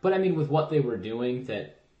 Yeah, but I mean, with what they were doing,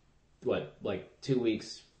 like 2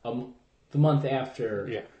 weeks... the month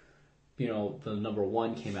after, the number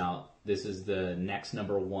 1 came out, this is the next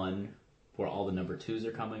number 1 where all the number 2s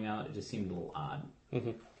are coming out. It just seemed a little odd.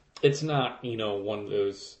 Mm-hmm. It's not, one of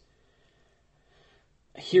those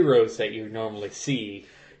heroes that you normally see.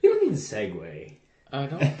 You don't need to segue. I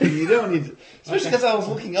don't. You don't need to, especially because I was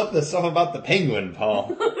looking up the stuff about the Penguin,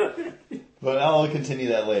 Paul. But I'll continue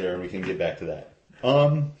that later and we can get back to that.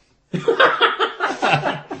 I'm not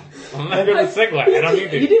going to segue. I don't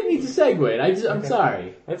need to. You didn't need to segue. I'm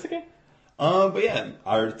sorry. That's okay. But yeah,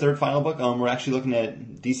 our third final book, we're actually looking at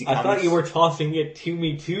DC Comics. I thought you were tossing it to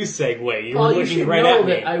me to segue. You were Well, you looking should right know at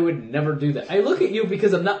me. that I would never do that. I look at you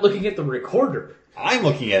because I'm not looking at the recorder. I'm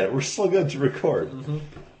looking at it. We're still good to record.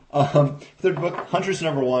 Mm-hmm. Third book, Huntress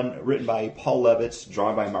number 1, written by Paul Levitz,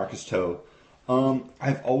 drawn by Marcus Toe.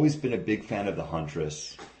 I've always been a big fan of the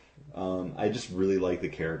Huntress. I just really like the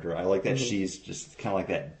character. I like that she's just kind of like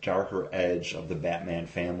that darker edge of the Batman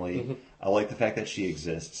family. Mm-hmm. I like the fact that she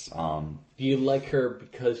exists. Do you like her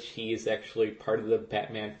because she is actually part of the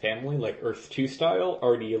Batman family, like Earth 2 style,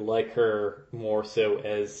 or do you like her more so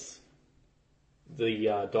as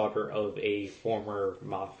the daughter of a former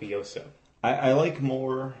mafioso? I like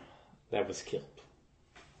more... That was killed.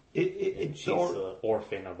 She's the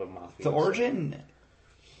orphan of a mafioso. The origin...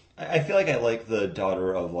 I feel like I like the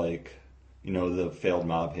daughter of, like, the failed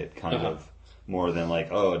mob hit kind of more than,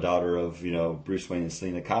 like, a daughter of, Bruce Wayne and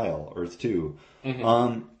Selena Kyle, Earth 2.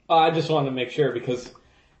 Mm-hmm. I just wanted to make sure because,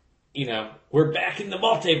 we're back in the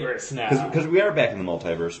multiverse now. Because we are back in the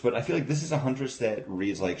multiverse, but I feel like this is a Huntress that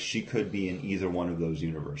reads like she could be in either one of those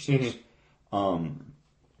universes. Mm-hmm.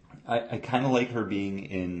 I kind of like her being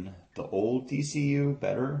in the old DCU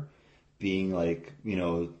better, being like,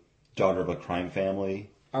 daughter of a crime family.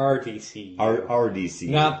 Our DCU. Our DCU.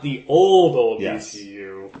 Not the old yes.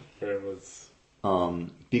 DCU. It was...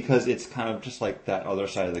 because it's kind of just like that other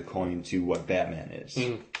side of the coin to what Batman is.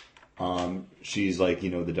 Mm. She's like,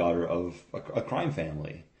 the daughter of a crime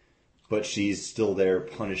family. But she's still there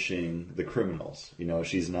punishing the criminals.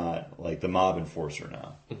 She's not like the mob enforcer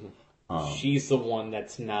now. Mm-hmm. She's the one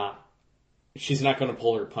that's not... She's not going to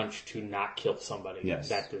pull her punch to not kill somebody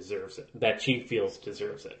that deserves it. That she feels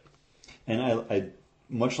deserves it. And I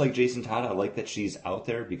much like Jason Todd, I like that she's out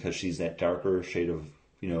there because she's that darker shade of,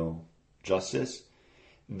 justice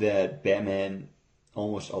that Batman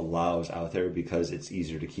almost allows out there because it's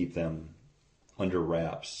easier to keep them under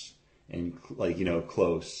wraps and, like,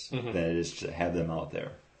 close than it is to have them out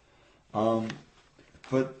there.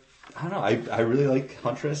 But, I don't know, I really like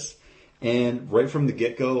Huntress. And right from the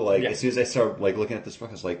get-go, as soon as I started, looking at this book,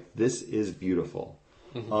 I was like, this is beautiful.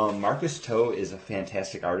 Mm-hmm. Marcus Toe is a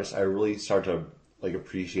fantastic artist. I really started to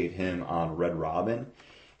appreciate him on Red Robin.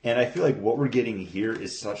 And I feel like what we're getting here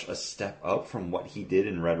is such a step up from what he did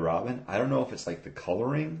in Red Robin. I don't know if it's the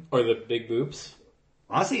coloring. Or the big boobs.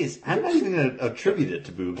 Honestly, I'm not even going to attribute it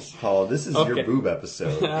to boobs, Paul. This is your boob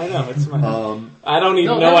episode. I know, it's my... I don't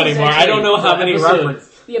even know anymore. I don't know how many references...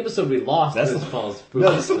 The episode we lost was Paul's boob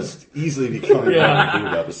episode. No, this one's easily becoming my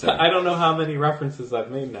boob episode. I don't know how many references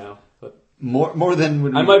I've made now. But more than...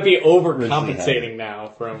 when I might be overcompensating now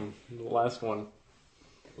from the last one.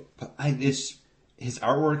 But his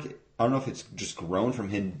artwork, I don't know if it's just grown from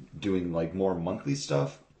him doing more monthly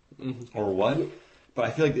stuff or what, but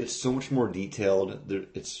I feel like it's so much more detailed.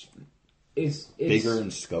 It's it's bigger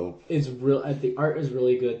in scope. It's real. The art is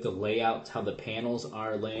really good. The layouts, how the panels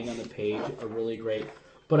are laying on the page, are really great.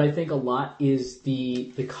 But I think a lot is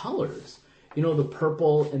the colors. You know, the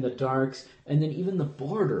purple and the darks, and then even the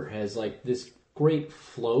border has like this great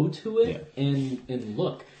flow to it and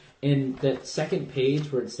look. And that second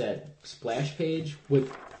page where it's that splash page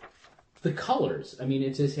with the colors. I mean,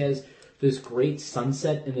 it just has this great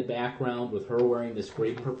sunset in the background with her wearing this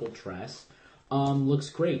great purple dress.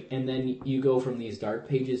 Looks great. And then you go from these dark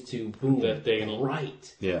pages to boom,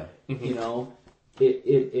 bright. Yeah. You know,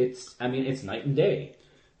 it's night and day.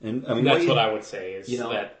 And I mean, that's what I would say is you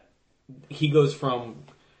know, that he goes from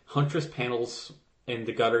Huntress panels and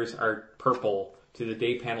the gutters are purple to the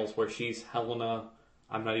day panels where she's Helena.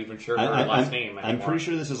 I'm not even sure her last name anymore. I'm pretty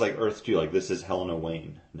sure this is like Earth 2. Like, this is Helena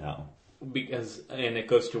Wayne now. And it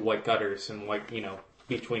goes to white gutters and white, you know,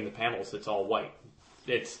 between the panels, it's all white.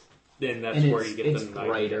 That's where you get the night. It's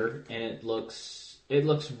brighter, and it looks,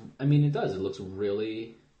 I mean, it does. It looks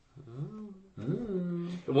really...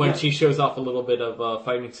 When she shows off a little bit of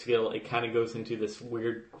fighting skill, it kind of goes into this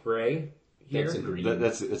weird gray here. That's a green.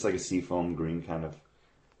 It's like a seafoam green kind of...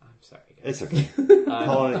 Sorry, guys. It's okay.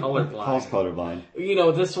 Colorblind. Paul's colorblind. You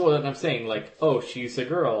know, this is what I'm saying. Like, oh, she's a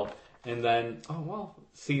girl. And then, oh, well,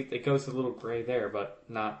 see, it goes a little gray there, but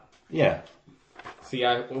not... Yeah. See,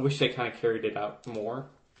 I wish they kind of carried it out more,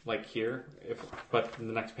 like here. But in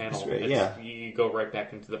the next panel, you go right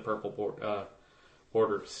back into the purple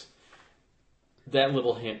borders. That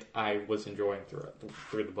little hint I was enjoying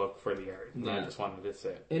through the book for the art. And I just wanted to say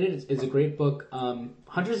it. And it's a great book.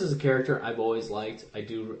 Huntress is a character I've always liked.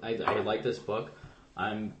 I like this book.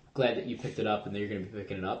 I'm glad that you picked it up and that you're going to be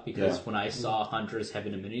picking it up because when I saw Huntress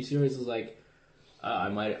having a miniseries, I was like,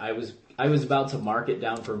 I was about to mark it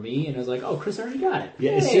down for me, and I was like, oh, Chris already got it.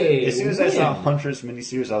 Yeah, hey, as soon as I saw Huntress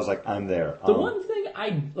miniseries, I was like, I'm there. The one thing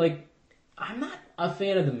I'm not a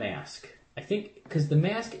fan of the mask. I think because the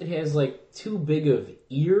mask, it has like too big of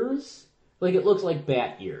ears. Like it looks like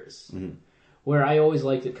bat ears. Mm-hmm. Where I always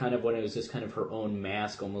liked it kind of when it was just kind of her own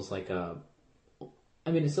mask, almost like a...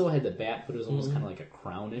 I mean, it still had the bat, but it was almost kind of like a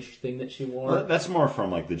crownish thing that she wore. Well, that's more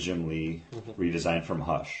from like the Jim Lee redesign from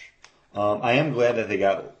Hush. I am glad that they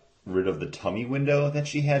got rid of the tummy window that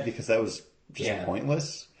she had because that was just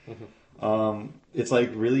pointless. Mm-hmm. It's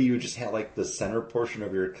like really you just had like the center portion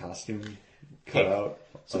of your costume cut out.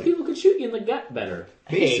 So people could shoot you in the gut better.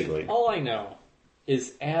 Basically. Hey, all I know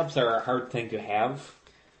is abs are a hard thing to have.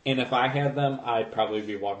 And if I had them, I'd probably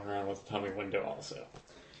be walking around with a tummy window also.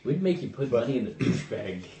 We'd make you put money in the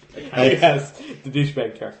douchebag. Yes, the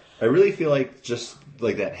douchebag car. I really feel like just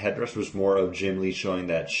like that headdress was more of Jim Lee showing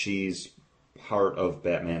that she's part of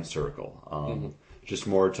Batman's circle. Just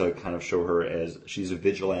more to kind of show her as she's a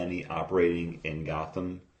vigilante operating in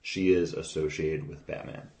Gotham. She is associated with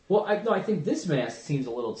Batman. Well, I think this mask seems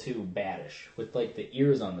a little too baddish with like the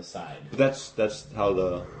ears on the side. But that's how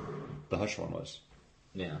the Hush one was.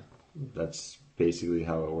 Yeah, that's basically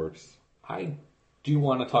how it works. I do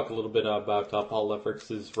want to talk a little bit about Paul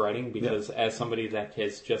Levitz' writing because as somebody that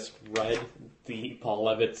has just read the Paul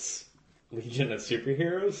Levitz Legion of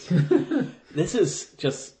Superheroes, this is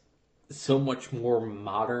just so much more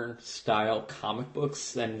modern style comic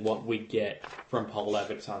books than what we get from Paul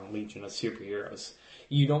Levitz on Legion of Superheroes.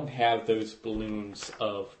 You don't have those balloons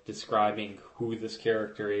of describing who this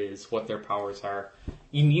character is, what their powers are.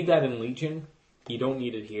 You need that in Legion. You don't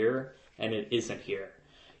need it here, and it isn't here.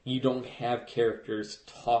 You don't have characters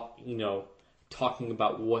talking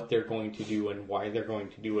about what they're going to do and why they're going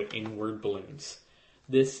to do it in word balloons.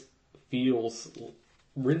 This feels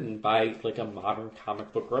written by like a modern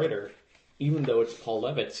comic book writer, even though it's Paul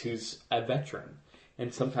Levitz who's a veteran.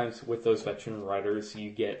 And sometimes with those veteran writers, you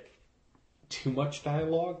get too much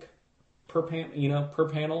dialogue per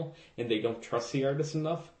panel, and they don't trust the artist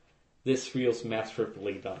enough. This feels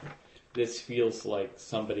masterfully done. This feels like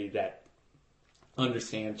somebody that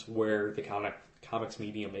understands where the comics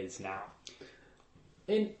medium is now.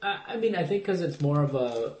 And I mean, I think because it's more of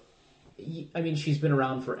a... I mean, she's been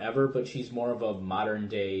around forever, but she's more of a modern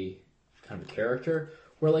day kind of character.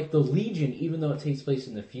 Where like the Legion, even though it takes place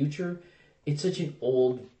in the future, it's such an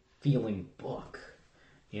old feeling book.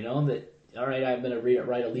 You know, that, all right, I'm going to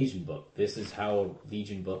write a Legion book. This is how a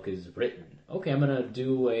Legion book is written. Okay, I'm going to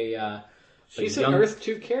do a... She's an Earth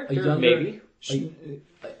 2 character, maybe.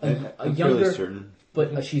 A younger, certain.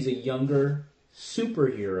 But she's a younger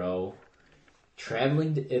superhero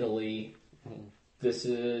traveling to Italy. This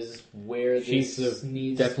is where she's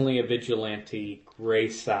needs... definitely a vigilante, gray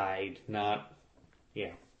side, not...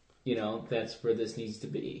 Yeah. You know, that's where this needs to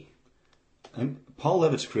be. And Paul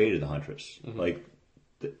Levitz created the Huntress. Mm-hmm. Like,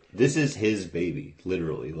 this is his baby,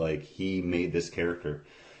 literally. Like, he made this character.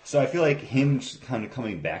 So I feel like him kind of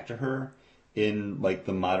coming back to her in, like,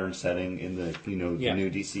 the modern setting, in the, the new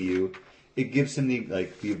DCU, it gives him the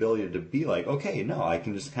ability to be like, okay, no, I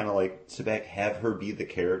can just kind of, like, sit back, have her be the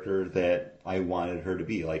character that I wanted her to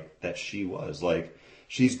be, like, that she was. Like,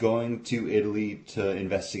 she's going to Italy to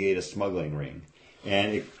investigate a smuggling ring.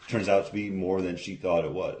 And it turns out to be more than she thought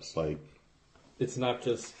it was. Like, it's not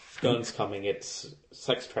just guns coming; it's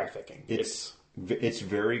sex trafficking. It's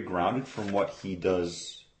very grounded from what he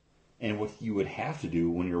does and what you would have to do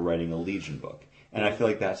when you're writing a Legion book. And I feel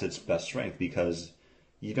like that's its best strength, because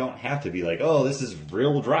you don't have to be like, oh, this is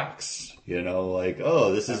real Drax, like,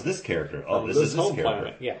 oh, this is this character, oh, this is this character.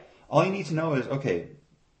 Planet. Yeah. All you need to know is, okay,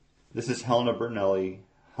 this is Helena Bertinelli,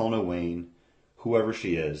 Helena Wayne, whoever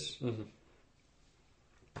she is. Mm-hmm.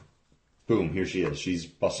 Boom, here she is. She's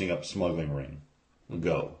busting up smuggling ring.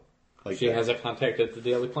 Go. Like she has a contact at the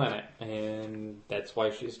Daily Planet, and that's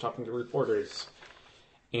why she's talking to reporters.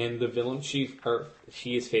 And the villains she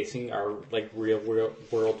is facing are like real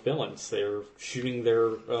world villains. They're shooting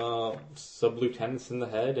their sub-lieutenants in the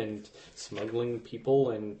head and smuggling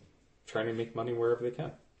people and trying to make money wherever they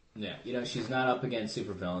can. Yeah, she's not up against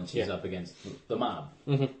supervillains. She's up against the mob.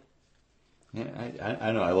 Mm-hmm. Yeah,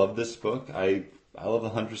 I know. I love this book. I love the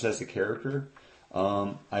Huntress as a character.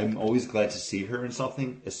 I'm always glad to see her in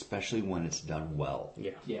something, especially when it's done well.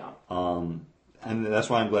 Yeah. And that's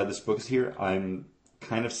why I'm glad this book is here. I'm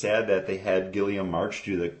kind of sad that they had Gilliam March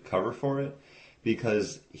do the cover for it,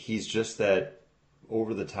 because he's just that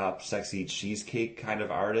over-the-top, sexy cheesecake kind of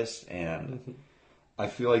artist, and I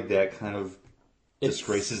feel like that kind of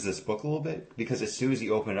disgraces this book a little bit, because as soon as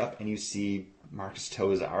you open it up and you see Marcus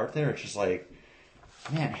Toe's art there, it's just like,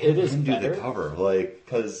 man, it is him do better. the cover, like,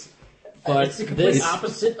 because... But it's the complete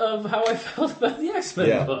opposite of how I felt about the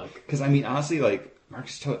X-Men book. Because, I mean, honestly, like,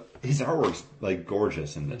 Marcus Toe, his artwork's, like,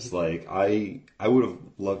 gorgeous in this. Like, I would have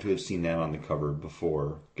loved to have seen that on the cover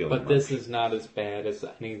before Gilliam March. But this is not as bad as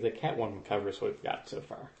any of the Catwoman covers we've got so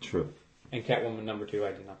far. True. And Catwoman #2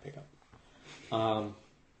 I did not pick up.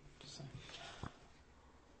 Just saying.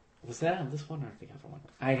 Was that on this one or the other one?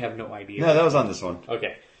 I have no idea. No, that was on this one.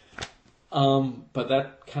 Okay. But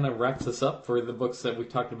that kind of wraps us up for the books that we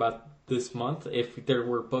talked about this month. If there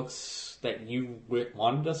were books that you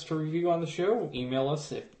wanted us to review on the show, email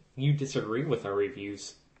us. If you disagree with our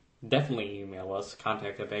reviews, definitely email us.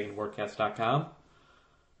 contact@bagandboardcast.com.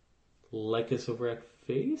 Like us over at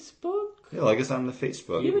Facebook. Yeah, like us on the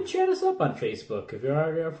Facebook. Even chat us up on Facebook if you're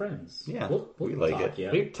already our friends. Yeah, we'll we like talk,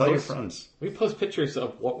 it. Yeah. Tell your friends. We post pictures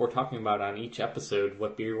of what we're talking about on each episode,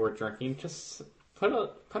 what beer we're drinking. Just put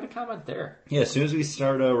a comment there. Yeah, as soon as we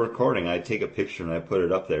start recording, I take a picture and I put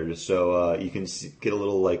it up there just so you can get a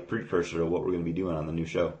little like precursor to what we're going to be doing on the new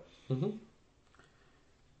show. Mm-hmm.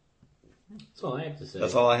 That's all I have to say.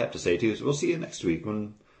 That's all I have to say too. So we'll see you next week.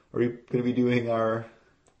 When are we going to be doing our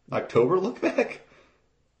October look back?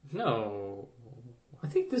 No, I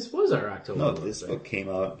think this was our October. No, this book came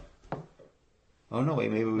out. Oh no!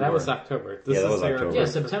 Wait, maybe we that were. was October. This Yeah, that is was their- October. Yeah,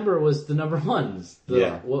 September was the number ones.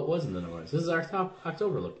 Yeah. What wasn't the number ones? This is our top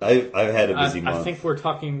October look. I've had a busy month. I think we're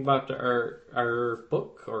talking about our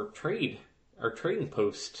book or trade, our trading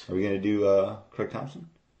post. Are we going to do Craig Thompson?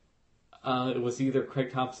 It was either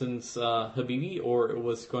Craig Thompson's Habibi or it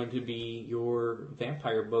was going to be your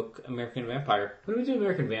vampire book, American Vampire. When do we do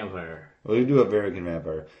American Vampire? We'll do American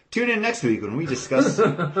Vampire. Tune in next week when we discuss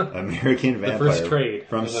American Vampire. first trade.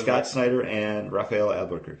 From Scott Snyder and Raphael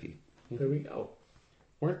Albuquerque. There we go.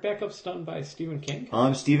 Weren't backups done by Stephen King?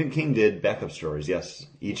 Stephen King did backup stories, yes.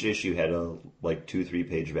 Each issue had a 2-3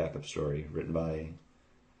 page backup story written by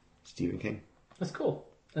Stephen King. That's cool.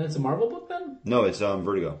 And it's a Marvel book then? No, it's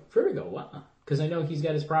Vertigo. Vertigo, wow. Because I know he's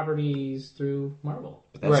got his properties through Marvel.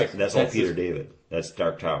 But that's, Right. That's all That's Peter his- David. That's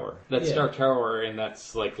Dark Tower. That's Yeah. Dark Tower, and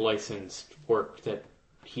that's like licensed work that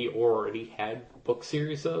he already had book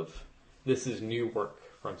series of. This is new work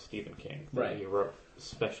from Stephen King that Right. he wrote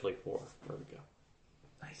especially for Vertigo.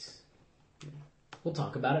 Nice. We'll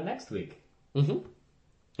talk about it next week. Mm-hmm.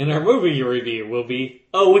 And our movie review will be...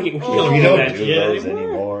 Oh, wait, we We don't do don't that do yet those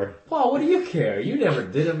anymore. Paul, what do you care? You never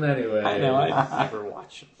did them anyway. I know, I never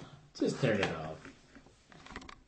watched them. Just turn it off.